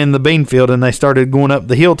were down in the bean field, and they started going up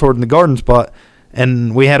the hill toward the garden spot.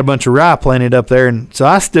 And we had a bunch of rye planted up there. And so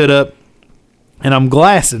I stood up, and I'm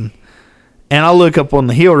glassing. And I look up on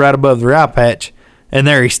the hill right above the rye patch, and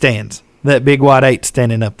there he stands. That big white 8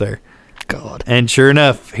 standing up there. God. And sure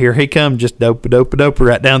enough, here he come, just dope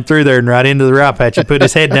right down through there and right into the rye patch and put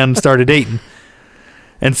his head down and started eating.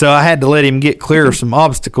 And so I had to let him get clear of some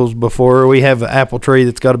obstacles before. We have an apple tree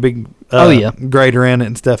that's got a big grate around it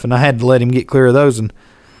and stuff, and I had to let him get clear of those. And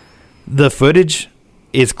the footage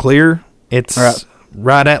is clear. It's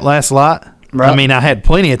right at last light. Right. I mean, I had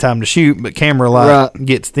plenty of time to shoot, but camera light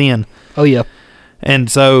gets thin. Oh, yeah. And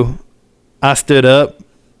so I stood up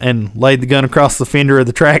and laid the gun across the fender of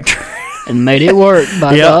the tractor. And made it work,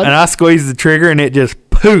 by Yeah, God. and I squeezed the trigger, and it just,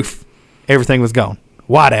 poof, everything was gone.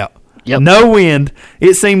 White out. Yep. No wind.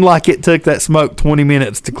 It seemed like it took that smoke 20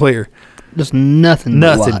 minutes to clear. Just nothing.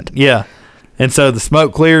 but Nothing. white. Yeah. And so the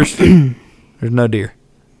smoke clears. There's no deer.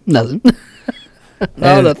 Nothing. And,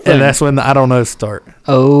 Not a thing. and that's when the I don't know start.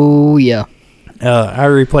 Oh, yeah. I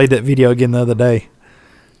replayed that video again the other day.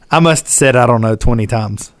 I must have said I don't know 20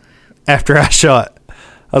 times after I shot.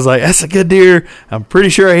 I was like, that's a good deer. I'm pretty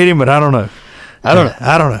sure I hit him, but I don't know. I don't know.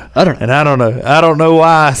 I don't know. I don't know. And I don't know. I don't know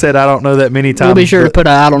why I said I don't know that many times. We'll be sure to but put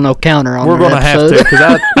a I don't know counter on we're going going to have to,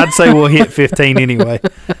 because I'd say we'll hit 15 anyway.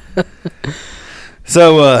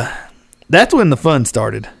 So that's when the fun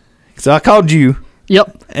started. So I called you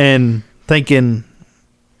Yep. and thinking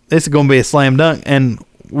this is going to be a slam dunk. And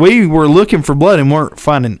we were looking for blood and weren't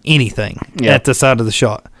finding anything at the side of the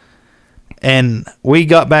shot. And we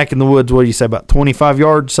got back in the woods, what do you say, about 25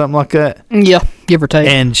 yards, something like that? Yeah, give or take.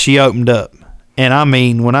 And she opened up. And I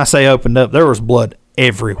mean, when I say opened up, there was blood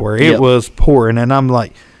everywhere. It Yep. was pouring. And I'm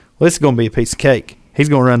like, well, this is going to be a piece of cake. He's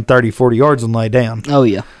going to run 30, 40 yards and lay down. Oh,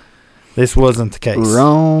 yeah. This wasn't the case.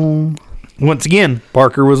 Wrong. Once again,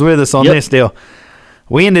 Parker was with us on Yep. this deal.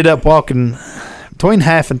 We ended up walking between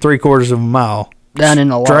half and 3/4 of a mile Down in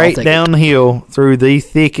the laurel straight thicket. down the hill through the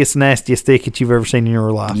thickest, nastiest thicket you've ever seen in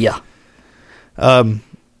your life. Yeah. Um,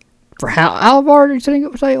 For how far did you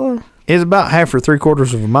say it was? it's about half or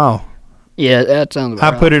 3/4 of a mile. Yeah, that sounds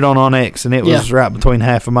about I put it on X, and it was Yeah. right between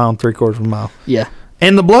half a mile and 3/4 of a mile. Yeah.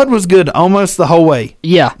 And the blood was good almost the whole way.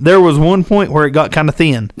 Yeah. There was one point where it got kind of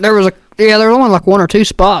thin. There was only like one or two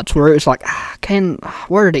spots where it was like,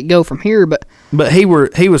 where did it go from here? But But he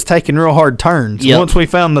was taking real hard turns. Yep. Once we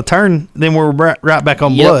found the turn, then we were right back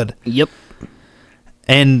on Yep. blood. Yep.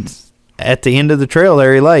 And at the end of the trail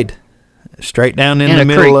there, he laid straight down in In the a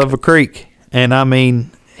middle creek. of a creek. And I mean,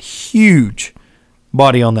 huge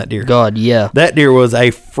body on that deer. God, yeah. That deer was a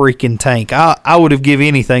freaking tank. I would have given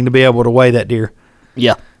anything to be able to weigh that deer,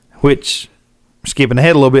 Yeah. which, skipping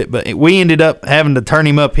ahead a little bit, but we ended up having to turn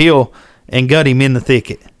him uphill and gut him in the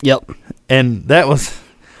thicket. Yep. And that was...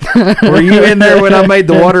 Were you in there when I made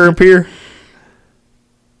the water appear?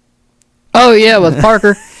 Oh, yeah, with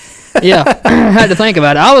Parker. Yeah. I had to think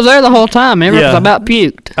about it. I was there the whole time. Remember? 'Cause Yeah. I about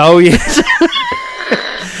puked. Oh, yes.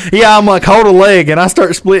 Yeah, I'm like, hold a leg, and I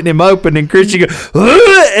start splitting him open, and Christian goes,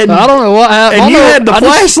 "Ugh," and, I don't know what happened. and you had the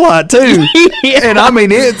flashlight, too. Yeah. And, I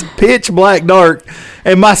mean, it's pitch black dark,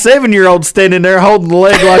 and my 7-year-old's standing there holding the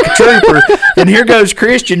leg like a trooper, and here goes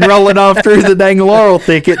Christian rolling off through the dang laurel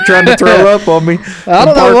thicket trying to throw up on me. I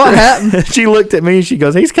don't know what happened. She looked at me, and she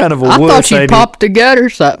goes, he's kind of a I wuss, thought you ain't he?" popped the gut or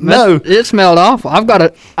something. No. It smelled awful. I've got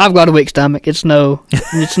a weak stomach. It's no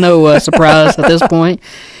surprise at this point.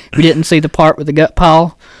 We didn't see the part with the gut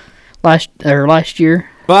pile last year.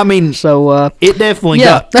 Well, I mean, So it definitely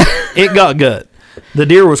Yeah. got gut. The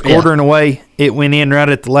deer was quartering away. It went in right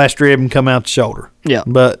at the last rib and come out the shoulder. yeah,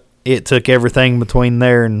 But it took everything between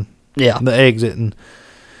there and yeah. the exit. And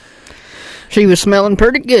She was smelling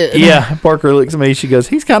pretty good. yeah, Parker looks at me. She goes,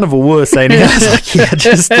 he's kind of a wuss, ain't he? I was like, yeah,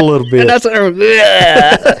 just a little bit. And that's what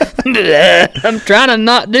I'm trying to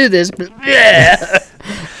not do this, but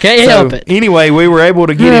can't help it. Anyway, we were able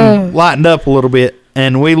to get him lightened up a little bit.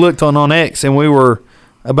 And we looked on X, and we were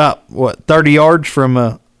about, 30 yards from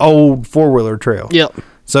a old four-wheeler trail. Yep.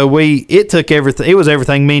 So it took everything. It was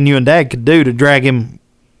everything me and you and Dad could do to drag him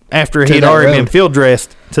after To he'd that already been road. field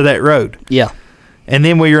dressed to that road. Yeah. And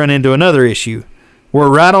then we run into another issue. We're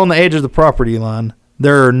right on the edge of the property line.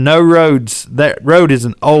 There are no roads. That road is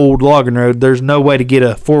an old logging road. There's no way to get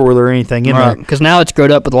a four-wheeler or anything in Right. there. Because now it's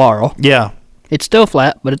growed up with laurel. Yeah. It's still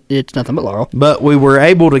flat, but it's nothing but laurel. But we were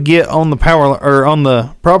able to get on the on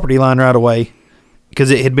the property line right away because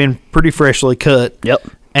it had been pretty freshly cut. Yep.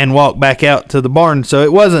 And walk back out to the barn. So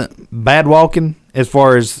it wasn't bad walking as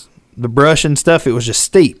far as the brush and stuff. It was just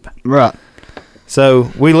steep. Right.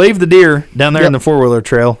 So we leave the deer down there in Yep. the four-wheeler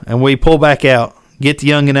trail, and we pull back out, get the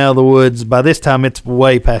youngin out of the woods. By this time, it's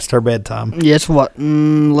way past her bedtime. Yeah, it's what,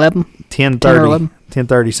 11? 10:30, 11?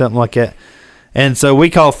 10:30, something like that. And so we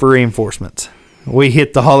call for reinforcements. We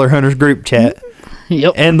hit the Holler Hunters group chat,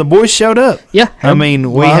 Yep. and the boys showed up. Yeah. I mean, a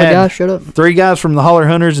we lot of had guys showed up. 3 guys from the Holler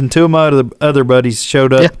Hunters and 2 of my other buddies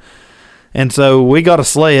showed up. Yeah. And so we got a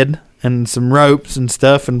sled and some ropes and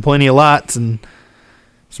stuff and plenty of lights and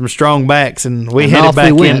some strong backs, and we And headed off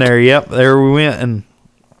back we in went. there. Yep, there we went. And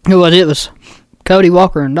Who was it? It was Cody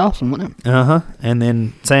Walker and Dawson, wasn't it? and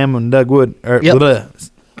then Sam and Doug Wood, or Yep.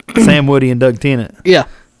 Sam Woody and Doug Tennant. Yeah.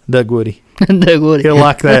 Doug Woody. Doug Woody. He'll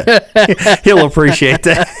like that. He'll appreciate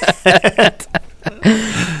that.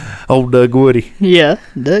 Old Doug Woody. Yeah,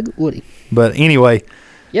 Doug Woody. But anyway,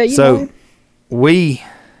 Yeah, you know so him. we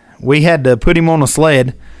had to put him on a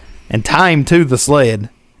sled and tie him to the sled,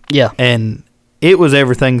 Yeah. and it was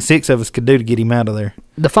everything 6 of us could do to get him out of there.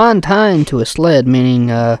 Define tying to a sled, meaning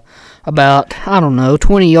about,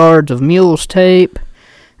 20 yards of mule's tape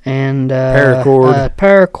and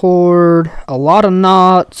paracord, a lot of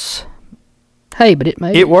knots. Hey, but it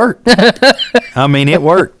made It worked. I mean, it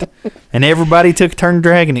worked. And everybody took a turn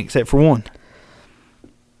dragging except for one.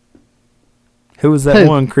 Who was that Who?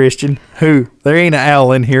 one, Christian? Who? There ain't an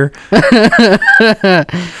owl in here.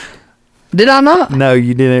 Did I not? No,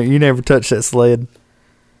 you didn't. You never touched that sled.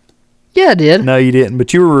 Yeah, I did. No, you didn't.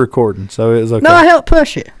 But you were recording, so it was okay. No, I helped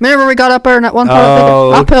push it. Remember we got up there in that one part?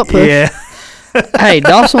 I helped push. yeah. Hey,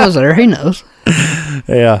 Dawson was there. He knows.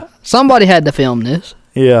 Yeah. Somebody had to film this.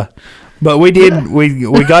 Yeah. But we did. We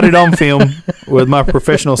got it on film with my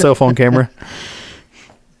professional cell phone camera.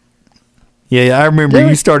 Yeah, I remember Did we?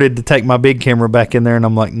 you started to take my big camera back in there, and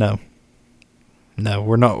I'm like, no,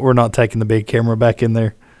 we're not taking the big camera back in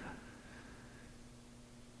there.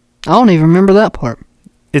 I don't even remember that part.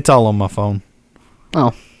 It's all on my phone.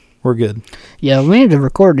 Oh. We're good. Yeah, we need to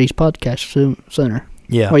record these podcasts sooner.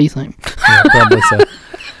 Yeah. What do you think? Yeah, probably so.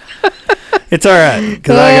 It's all right,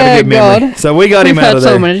 because I got a good memory. God. So we got him We've out had of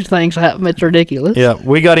there. so many things happen, it's ridiculous. Yeah,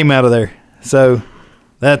 we got him out of there. So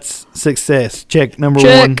that's success. Check number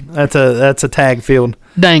Check. 1. That's a tag field.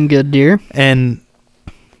 Dang good deer. And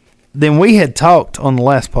then we had talked on the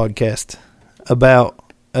last podcast about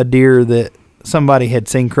a deer that somebody had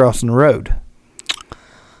seen crossing the road.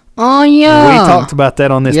 Oh, yeah. We talked about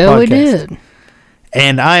that on this podcast. Yeah, we did.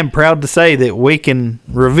 And I am proud to say that we can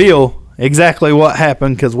reveal exactly what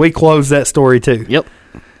happened because we closed that story too. Yep.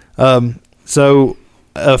 So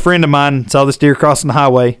a friend of mine saw this deer crossing the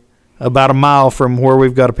highway about a mile from where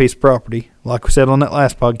we've got a piece of property, like we said on that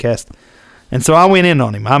last podcast. And so I went in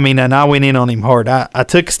on him. I went in on him hard. I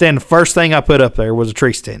took a stand. The first thing I put up there was a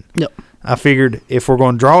tree stand. Yep. I figured if we're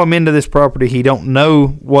going to draw him into this property, he don't know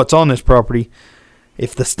what's on this property.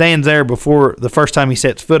 If the stand's there before the first time he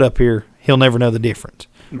sets foot up here, he'll never know the difference.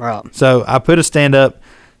 Right. So I put a stand up,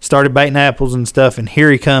 started baiting apples and stuff, and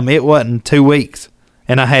here he come. It wasn't 2 weeks,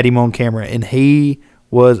 and I had him on camera, and he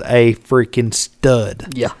was a freaking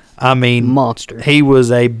stud. Yeah. I mean, Monster. He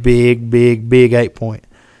was a big 8-point.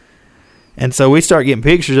 And so we start getting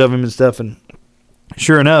pictures of him and stuff, and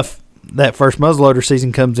sure enough, that first muzzleloader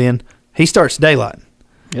season comes in. He starts daylighting.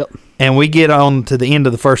 Yep. And we get on to the end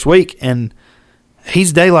of the first week, and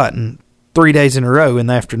he's daylighting 3 days in a row in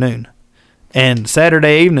the afternoon. And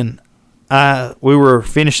Saturday evening, we were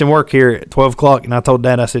finishing work here at 12 o'clock, and I told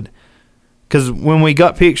Dad, I said, because when we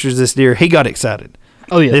got pictures of this deer, he got excited.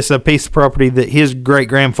 Oh, yeah. This is a piece of property that his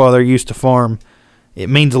great-grandfather used to farm. It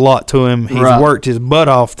means a lot to him. He's Right. worked his butt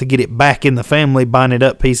off to get it back in the family, buying it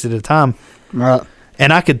up piece at a time. Right.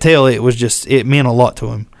 And I could tell it meant a lot to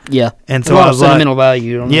him. Yeah. And so a lot I of was like, sentimental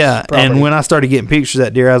value on this yeah, property. and when I started getting pictures of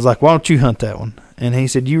that deer, I was like, why don't you hunt that one? And he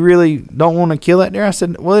said, you really don't want to kill that deer? I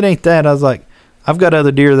said, well, it ain't that. I was like, I've got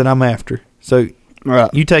other deer that I'm after. So Right.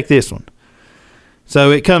 you take this one.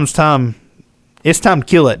 So it's time to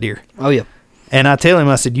kill that deer. Oh, yeah. And I tell him,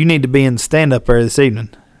 I said, you need to be in the stand-up there this evening.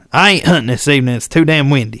 I ain't hunting this evening. It's too damn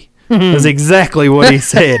windy. That's exactly what he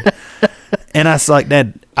said. And I was like,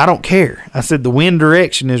 Dad, I don't care. I said, the wind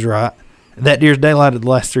direction is right. That deer's daylighted the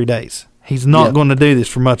last 3 days. He's not Yep. going to do this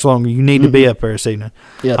for much longer. You need to be up there this evening.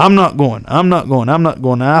 Yep. I'm not going.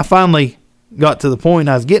 And I finally got to the point,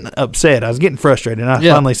 I was getting upset. I was getting frustrated. And I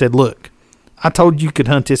Yeah. finally said, look, I told you could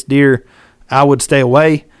hunt this deer. I would stay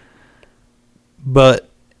away. But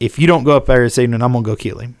if you don't go up there this evening, I'm going to go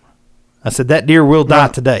kill him. I said, that deer will die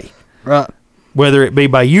Right. today, Right. whether it be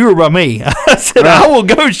by you or by me. I said, Right. I will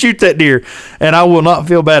go shoot that deer, and I will not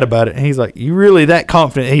feel bad about it. And he's like, you really that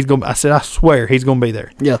confident he's going to? I said, I swear he's going to be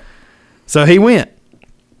there. Yeah. So he went.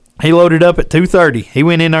 He loaded up at 2:30. He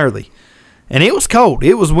went in early. And it was cold.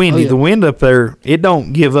 It was windy. Oh, yeah. The wind up there, it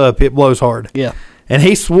don't give up. It blows hard. Yeah. And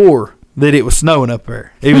he swore that it was snowing up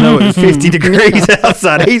there, even though it was 50 degrees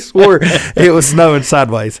outside. He swore it was snowing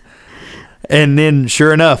sideways. And then,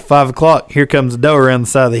 sure enough, 5 o'clock, here comes a doe around the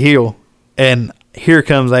side of the hill, and here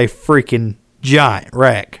comes a freaking giant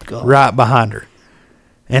rack God. right behind her.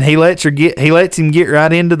 And he lets him get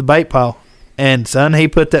right into the bait pile. And, son, he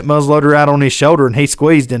put that muzzleloader out on his shoulder, and he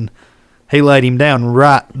squeezed, and he laid him down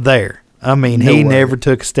right there. I mean, No he way. never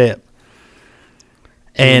took a step.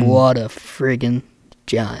 And what a friggin'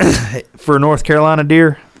 giant. for a North Carolina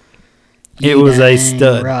deer, it You was a dang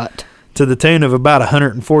stud Right. to the tune of about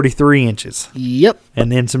 143 inches Yep.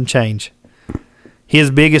 and then some change. his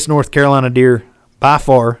biggest North Carolina deer by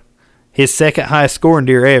far, his second highest scoring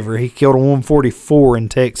deer ever. He killed a 144 in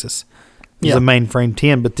Texas. He's a mainframe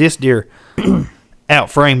 10, but this deer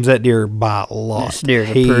outframes that deer by a lot. This deer's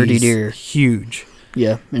a pretty deer. Huge.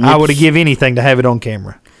 Yeah. I would have give anything to have it on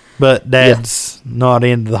camera, but Dad's not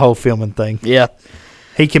into the whole filming thing. Yeah.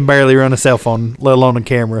 He can barely run a cell phone, let alone a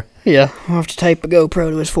camera. Yeah. I'll have to tape a GoPro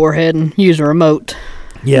to his forehead and use a remote.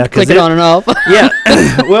 Yeah, click it on and off. Yeah.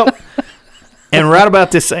 Well, and right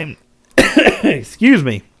about this same, excuse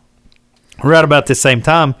me, right about this same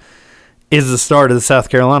time is the start of the South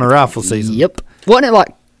Carolina rifle season. Yep. Wasn't it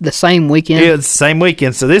like the same weekend? Yeah, it's the same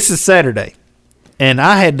weekend. So this is Saturday. And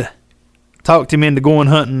I had talked him into going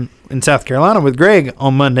hunting in South Carolina with Greg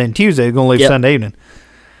on Monday and Tuesday. He's going to leave Sunday evening.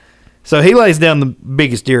 So he lays down the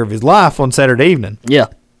biggest deer of his life on Saturday evening. Yeah.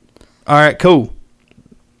 All right, cool.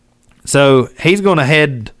 So he's going to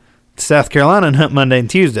head to South Carolina and hunt Monday and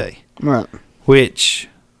Tuesday. Right. Which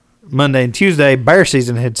Monday and Tuesday, bear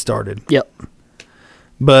season had started. Yep.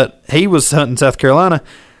 But he was hunting South Carolina.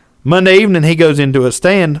 Monday evening, he goes into a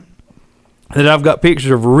stand that I've got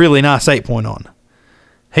pictures of a really nice 8-point on.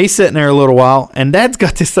 He's sitting there a little while, and Dad's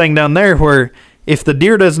got this thing down there where if the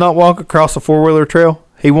deer does not walk across a four-wheeler trail,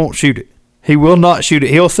 he won't shoot it. He will not shoot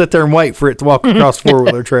it. He'll sit there and wait for it to walk across the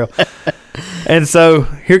four-wheeler trail. And so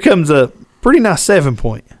here comes a pretty nice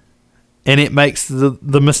 7-point, and it makes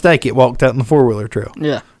the mistake. It walked out in the four-wheeler trail.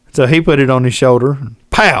 Yeah. So he put it on his shoulder, and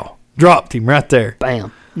pow, dropped him right there.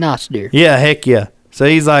 Bam. Nice deer. Yeah, heck yeah. So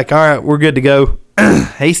he's like, all right, we're good to go.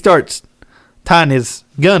 He starts tying his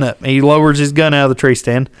gun up. He lowers his gun out of the tree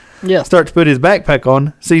stand. Yeah. Starts to put his backpack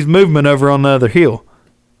on. Sees movement over on the other hill.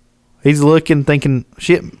 He's looking, thinking,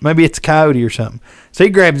 shit, maybe it's a coyote or something. So he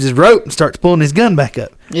grabs his rope and starts pulling his gun back up.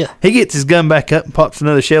 Yeah. He gets his gun back up and pops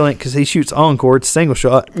another shell in because he shoots encore. It's a single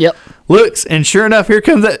shot. Yep. Looks, and sure enough, here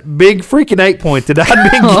comes that big freaking 8-point that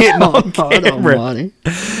I'd been getting on camera.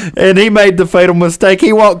 And he made the fatal mistake.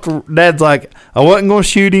 He walked, Dad's like, I wasn't going to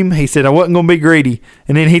shoot him. He said, I wasn't going to be greedy.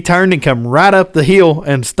 And then he turned and come right up the hill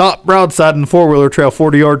and stopped broadside in the four-wheeler trail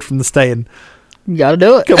 40 yards from the stand. You got to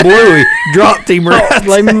do it. Kablooey. Dropped him right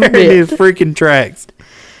there in his freaking tracks.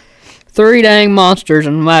 3 dang monsters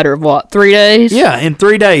in a matter of what, 3 days? Yeah, in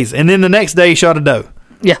 3 days. And then the next day he shot a doe.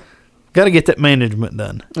 Yeah. Got to get that management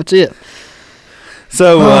done. That's it.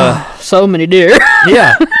 So, so many deer.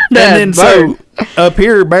 yeah. And then so up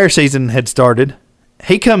here, bear season had started.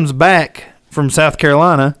 He comes back from South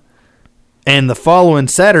Carolina, and the following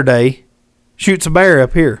Saturday shoots a bear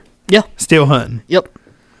up here. Yeah. Still hunting. Yep.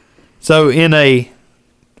 So in a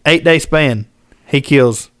 8-day span, he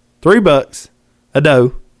kills 3 bucks, a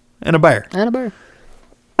doe, and a bear. And a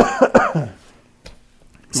bear.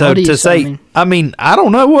 So to say, I mean, I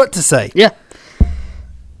don't know what to say. Yeah.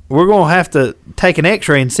 We're going to have to take an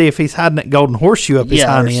x-ray and see if he's hiding that golden horseshoe up his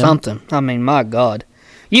hind or end. something. I mean, my God.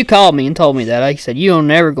 You called me and told me that. He said, you don't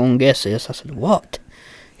never going to guess this. I said, what?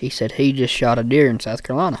 He said, he just shot a deer in South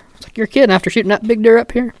Carolina. I was like, you're kidding after shooting that big deer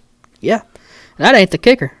up here? Yeah. And that ain't the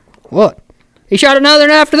kicker. What? He shot another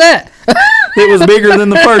one after that. It was bigger than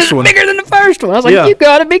the first one. Bigger than the first one. I was like, you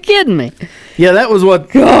got to be kidding me. Yeah, that was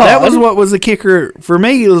what was the kicker for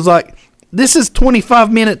me. It was like, this is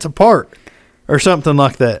 25 minutes apart or something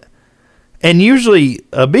like that. And usually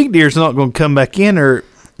a big deer's not going to come back in, or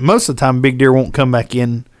most of the time a big deer won't come back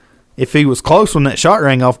in if he was close when that shot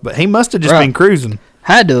rang off, but he must have just been cruising.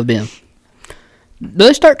 Had to have been. Do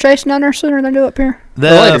they start chasing down there sooner than they do up here?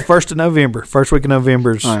 The 1st of November. First week of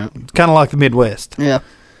November is kind of like the Midwest. Yeah.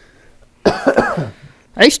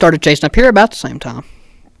 They started chasing up here about the same time.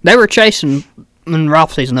 They were chasing when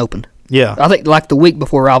rifle season opened. Yeah. I think like the week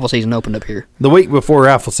before rifle season opened up here. The week before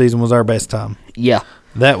rifle season was our best time. Yeah.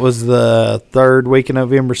 That was the 3rd week of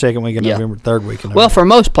November, 2nd week of November, 3rd week of November. Well, for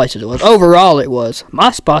most places it was. Overall it was.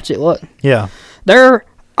 My spots it was. Yeah. There,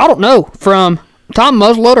 I don't know, from time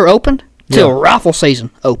muzzleloader opened till rifle season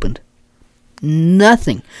opened.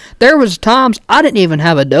 Nothing. There was times I didn't even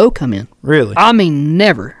have a doe come in. Really? I mean,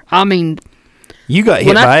 never. I mean, you got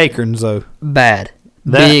hit by acorns, though. Bad.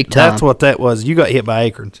 Big time. That's what that was. You got hit by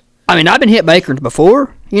acorns. I mean, I've been hit by acorns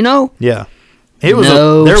before, you know? Yeah. It was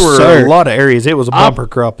there were a lot of areas. It was a bumper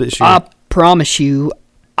crop this year. I promise you,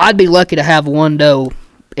 I'd be lucky to have one doe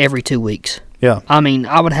every 2 weeks. Yeah. I mean,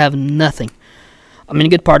 I would have nothing. I mean, the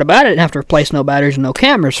good part about it, I didn't have to replace no batteries and no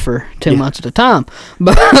cameras for 2 months at a time.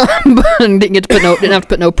 But didn't have to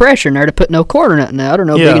put no pressure in there to put no cord or nothing out or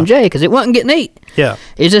no Big and J because it wasn't getting eat. Yeah.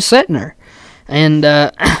 It's just sitting there. And,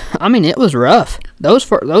 I mean, it was rough. Those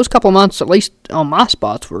couple months, at least on my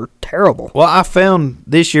spots, were terrible. Well, I found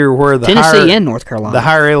this year where the Tennessee and North Carolina. The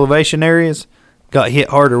higher elevation areas got hit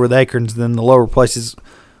harder with acorns than the lower places.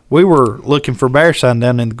 we were looking for bear sign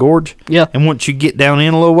down in the gorge. Yeah. And once you get down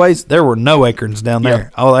in a little ways, there were no acorns down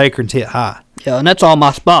there. All the acorns hit high. Yeah, and that's all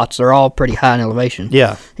my spots. They're all pretty high in elevation.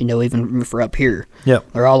 Yeah. You know, even for up here.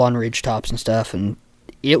 Yep. They're all on ridge tops and stuff, and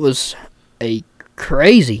it was a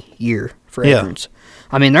crazy year for Yeah. acorns.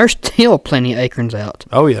 I mean, there's still plenty of acorns out.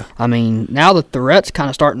 Oh, yeah. I mean, now that the rut's kind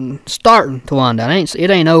of starting to wind down, it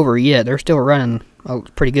ain't over yet. They're still running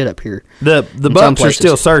pretty good up here. The some bucks are places.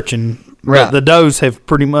 still searching. Right. But the does have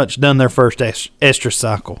pretty much done their first estrus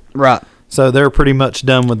cycle. Right. So they're pretty much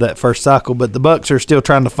done with that first cycle, but the bucks are still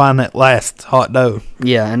trying to find that last hot doe.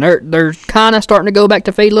 Yeah, and they're kind of starting to go back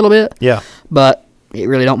to feed a little bit. Yeah. But it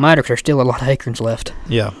really don't matter because there's still a lot of acorns left.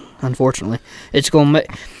 Yeah. Unfortunately, it's going to make.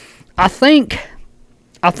 I think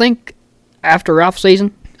after off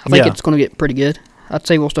season, it's going to get pretty good. I'd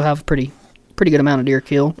say we'll still have a pretty good amount of deer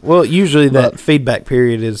killed. Well, usually that feedback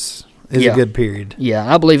period is a good period.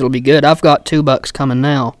 Yeah, I believe it'll be good. I've got 2 bucks coming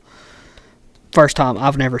now. First time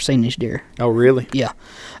I've never seen these deer. Oh, really? Yeah,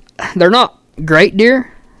 they're not great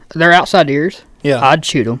deer. They're outside deers. Yeah. I'd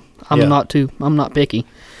shoot them. I'm Yeah. not picky.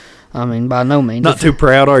 I mean, by no means. Not too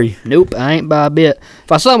proud, are you? Nope, I ain't by a bit.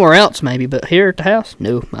 If I somewhere else, maybe, but here at the house,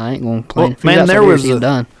 no, I ain't going to complain. Well, If man, he's outside there deers, was he's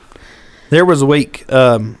done. There was a week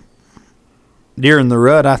during the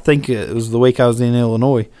rut, I think it was the week I was in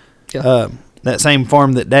Illinois, Yeah. that same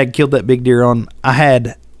farm that Dad killed that big deer on, I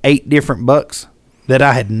had 8 different bucks that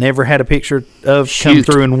I had never had a picture of come Shoot.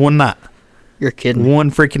 through in one night. You're kidding. One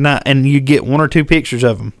freaking night. And you'd get 1 or 2 pictures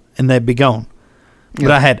of them, and they'd be gone. But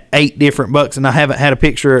Yeah. I had 8 different bucks, and I haven't had a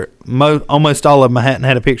picture. Almost all of them, I hadn't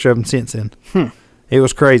had a picture of them since then. It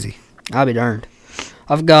was crazy. I'll be darned.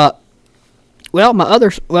 I've got,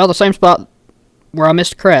 the same spot where I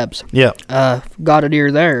missed crabs. Yeah. Got a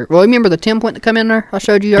deer there. Well, remember the 10 point that come in there I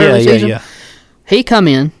showed you early Yeah, season? yeah. He come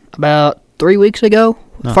in about 3 weeks ago.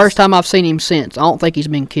 Nice. First time I've seen him since. I don't think he's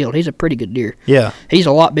been killed. He's a pretty good deer. Yeah. He's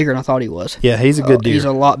a lot bigger than I thought he was. Yeah, he's a good deer. He's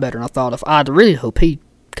a lot better than I thought. I really hope he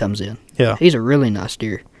comes in. Yeah. He's a really nice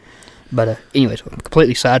deer. But anyways, I'm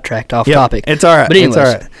completely sidetracked off Yep, topic. It's all right. But anyways,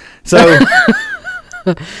 It's all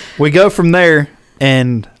right. So we go from there,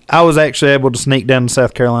 and I was actually able to sneak down to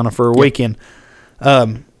South Carolina for a weekend.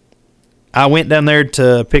 I went down there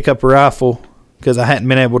to pick up a rifle because I hadn't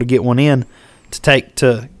been able to get one in to take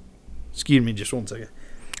to. Excuse me, just one second.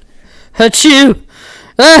 Achoo!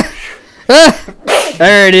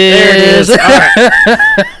 There it is. All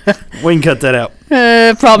right. We can cut that out.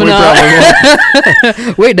 Probably We not. probably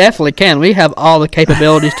won't. We definitely can. We have all the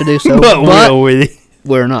capabilities to do so, But but we'll with you.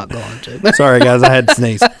 we're not going to. Sorry, guys, I had to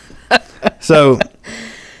sneeze. So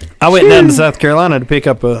I went down to South Carolina to pick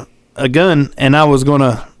up a gun, and I was going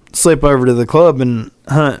to slip over to the club and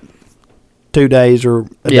hunt 2 days or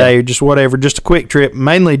a day or just whatever, just a quick trip,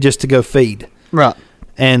 mainly just to go feed. Right.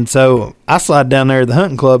 And so I slide down there to the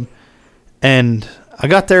hunting club, and I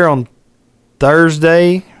got there on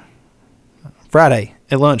Friday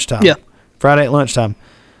at lunchtime. Yeah. Friday at lunchtime.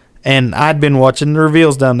 And I'd been watching the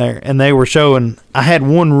reveals down there, and they were showing, I had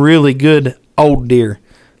one really good old deer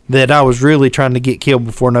that I was really trying to get killed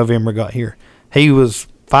before November got here. He was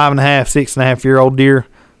 5.5, 6.5 year old deer,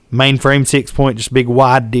 mainframe 6 point, just big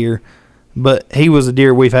wide deer. But he was a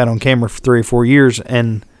deer we've had on camera for 3 or 4 years,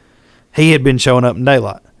 and he had been showing up in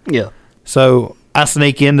daylight. Yeah. So I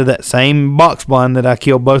sneak into that same box blind that I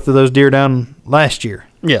killed both of those deer down last year.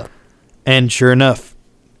 Yeah. And sure enough,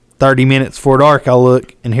 30 minutes before dark, I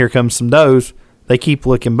look, and here comes some does. They keep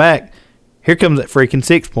looking back. Here comes that freaking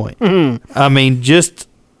 6 point. Mm-hmm. I mean, just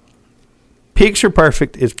picture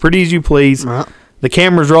perfect, as pretty as you please. Right. The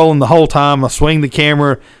camera's rolling the whole time. I swing the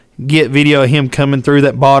camera, get video of him coming through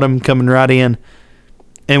that bottom, coming right in.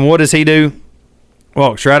 And what does he do?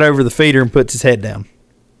 Walks right over the feeder and puts his head down.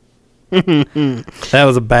 That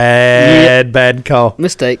was a bad call.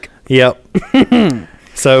 Mistake. Yep.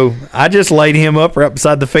 So I just laid him up right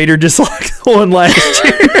beside the feeder just like the one last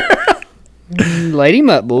year. Laid him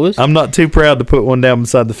up, boys. I'm not too proud to put one down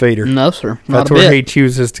beside the feeder. No, sir. Not That's a where bit. he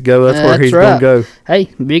chooses to go. That's where That's he's right. going to go.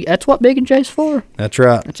 Hey, that's what Big and J's for. That's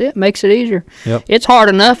right. That's it. Makes it easier. Yep. It's hard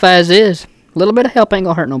enough as is. A little bit of help ain't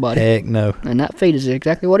going to hurt nobody. Heck no. And that feed is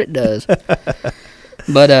exactly what it does.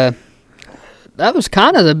 But that was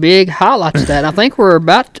kind of the big highlights of that. I think we're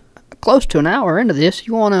about close to an hour into this.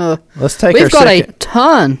 You want to... Let's take our We've got second. a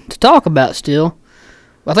ton to talk about still.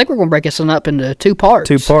 I think we're going to break this one up into 2 parts.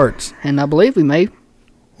 2 parts. And I believe we may.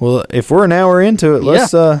 Well, if we're an hour into it,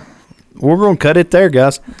 let's we're going to cut it there,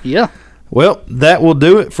 guys. Yeah. Well, that will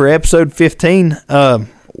do it for episode 15.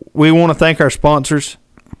 We want to thank our sponsors.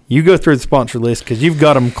 You go through the sponsor list because you've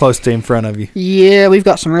got them close to in front of you. Yeah, we've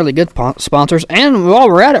got some really good sponsors. And while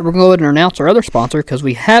we're at it, we're going to go ahead and announce our other sponsor because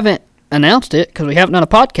we haven't announced it because we haven't done a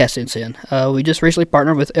podcast since then. We just recently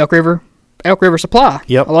partnered with Elk River Supply,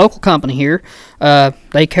 Yep. a local company here. They're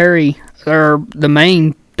the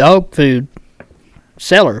main dog food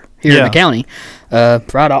seller here in the county.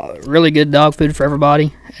 Provide really good dog food for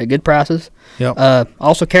everybody at good prices. Yep.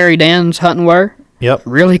 Also carry Dan's hunting wear. Yep.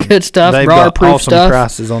 Really good stuff. They've Raw got proof awesome stuff.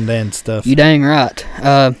 prices on Dan's stuff. You dang right.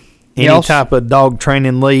 Any type of dog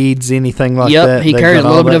training leads, anything like that. Yep, he they've carries got a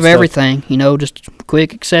all little bit that of stuff. everything. Just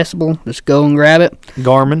quick, accessible. Just go and grab it.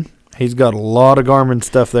 Garmin. He's got a lot of Garmin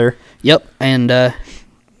stuff there. Yep, and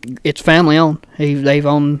it's family owned.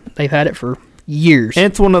 They've had it for years. And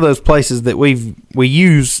it's one of those places that we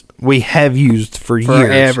have used for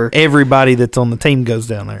Forever. years. Everybody that's on the team goes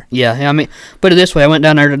down there. Yeah, I mean, put it this way: I went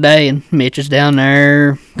down there today, and Mitch is down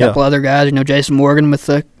there. A couple other guys, Jason Morgan with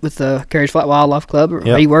the Carries Flat Wildlife Club.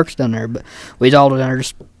 Yep. He works down there, but we's all down there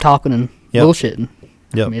just talking and bullshitting.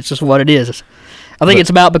 Yep. I mean, it's just what it is. I think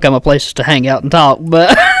it's about become a place to hang out and talk,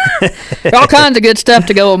 but all kinds of good stuff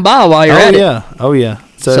to go and buy while you're at it. Oh yeah.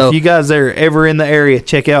 So if you guys are ever in the area,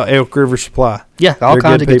 check out Elk River Supply. Yeah, all They're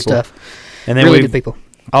kinds of good people. stuff. And then really we good people.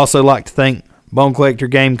 also like to thank Bone Collector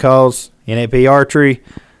Game Calls, NAP Archery,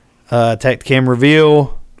 Tacticam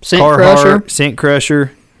Reveal, Scent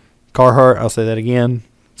Crusher, Carhartt. I'll say that again.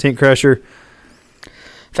 Scent Crusher.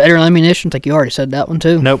 Federal Ammunition. I think you already said that one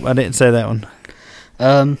too. Nope, I didn't say that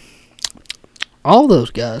one. All those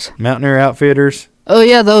guys. Mountaineer Outfitters. Oh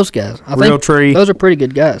yeah, those guys. I think Realtree. those are pretty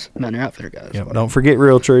good guys. Mountaineer Outfitter guys. Yep, don't forget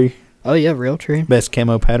Realtree. Oh yeah, Realtree. Best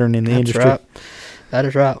camo pattern in the industry. Right. That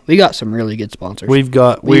is right. We got some really good sponsors. We've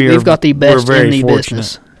got the best we're very in the fortunate.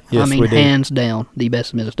 business. Yes, I mean, we do. hands down, the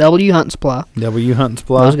best in business. W Hunting Supply. W Hunting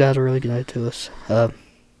Supply. Those guys are really good to us.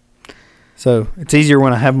 So it's easier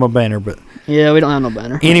when I have my banner, but Yeah, we don't have no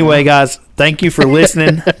banner. anyway, guys, thank you for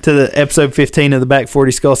listening to the episode 15 of the Back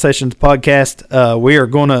 40 Skull Sessions podcast. We are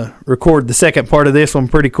going to record the second part of this one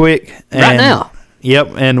pretty quick. Right now.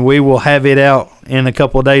 Yep, and we will have it out in a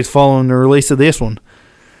couple of days following the release of this one.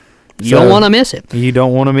 You don't want to miss it. You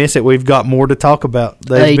don't want to miss it. We've got more to talk about.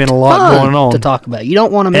 There's been a lot ton going on to talk about. You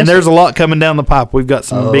don't want to miss it. And there's a lot coming down the pipe. We've got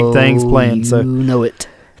some big things planned. So you know it.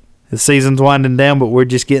 the season's winding down, but we're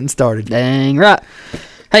just getting started. Dang right.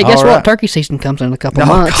 Hey, guess All what? right. Turkey season comes in a couple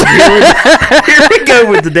months. Here we go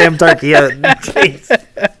with the damn turkey. Jeez.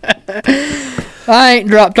 I ain't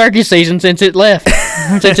dropped turkey season since it left.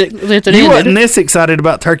 since it You ended. wasn't this excited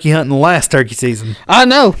about turkey hunting last turkey season. I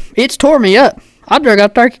know. It's tore me up. I drug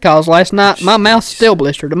out turkey calls last night. My mouth's still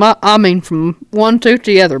blistered. From one tooth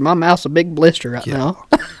to the other, my mouth's a big blister right now.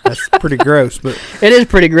 That's pretty gross, but It is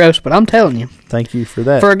pretty gross, but I'm telling you. thank you for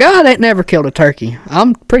that. For a guy that never killed a turkey,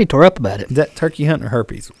 I'm pretty tore up about it. Is that turkey hunting or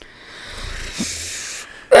herpes?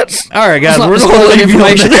 That's All right, guys. not We're disclosing going to leave you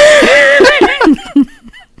on information. that.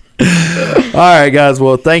 All right, guys.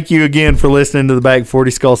 Well, thank you again for listening to the Bag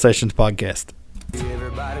 40 Skull Sessions podcast.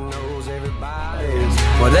 Everybody knows everybody.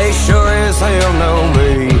 Well, they sure as hell know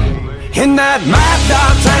me. In that mad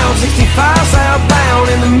dog town, 65 southbound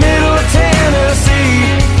in the middle of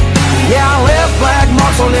Tennessee. Yeah, I left black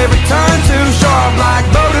marks on every turn, too sharp like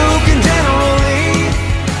Boduke and General Lee.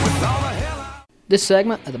 With all the hell This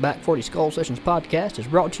segment of the Back 40 Skull Sessions podcast is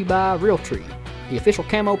brought to you by Realtree, the official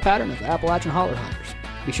camo pattern of the Appalachian Holler Hunters.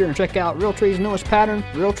 Be sure and check out Realtree's newest pattern,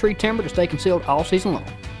 Realtree Timber, to stay concealed all season long.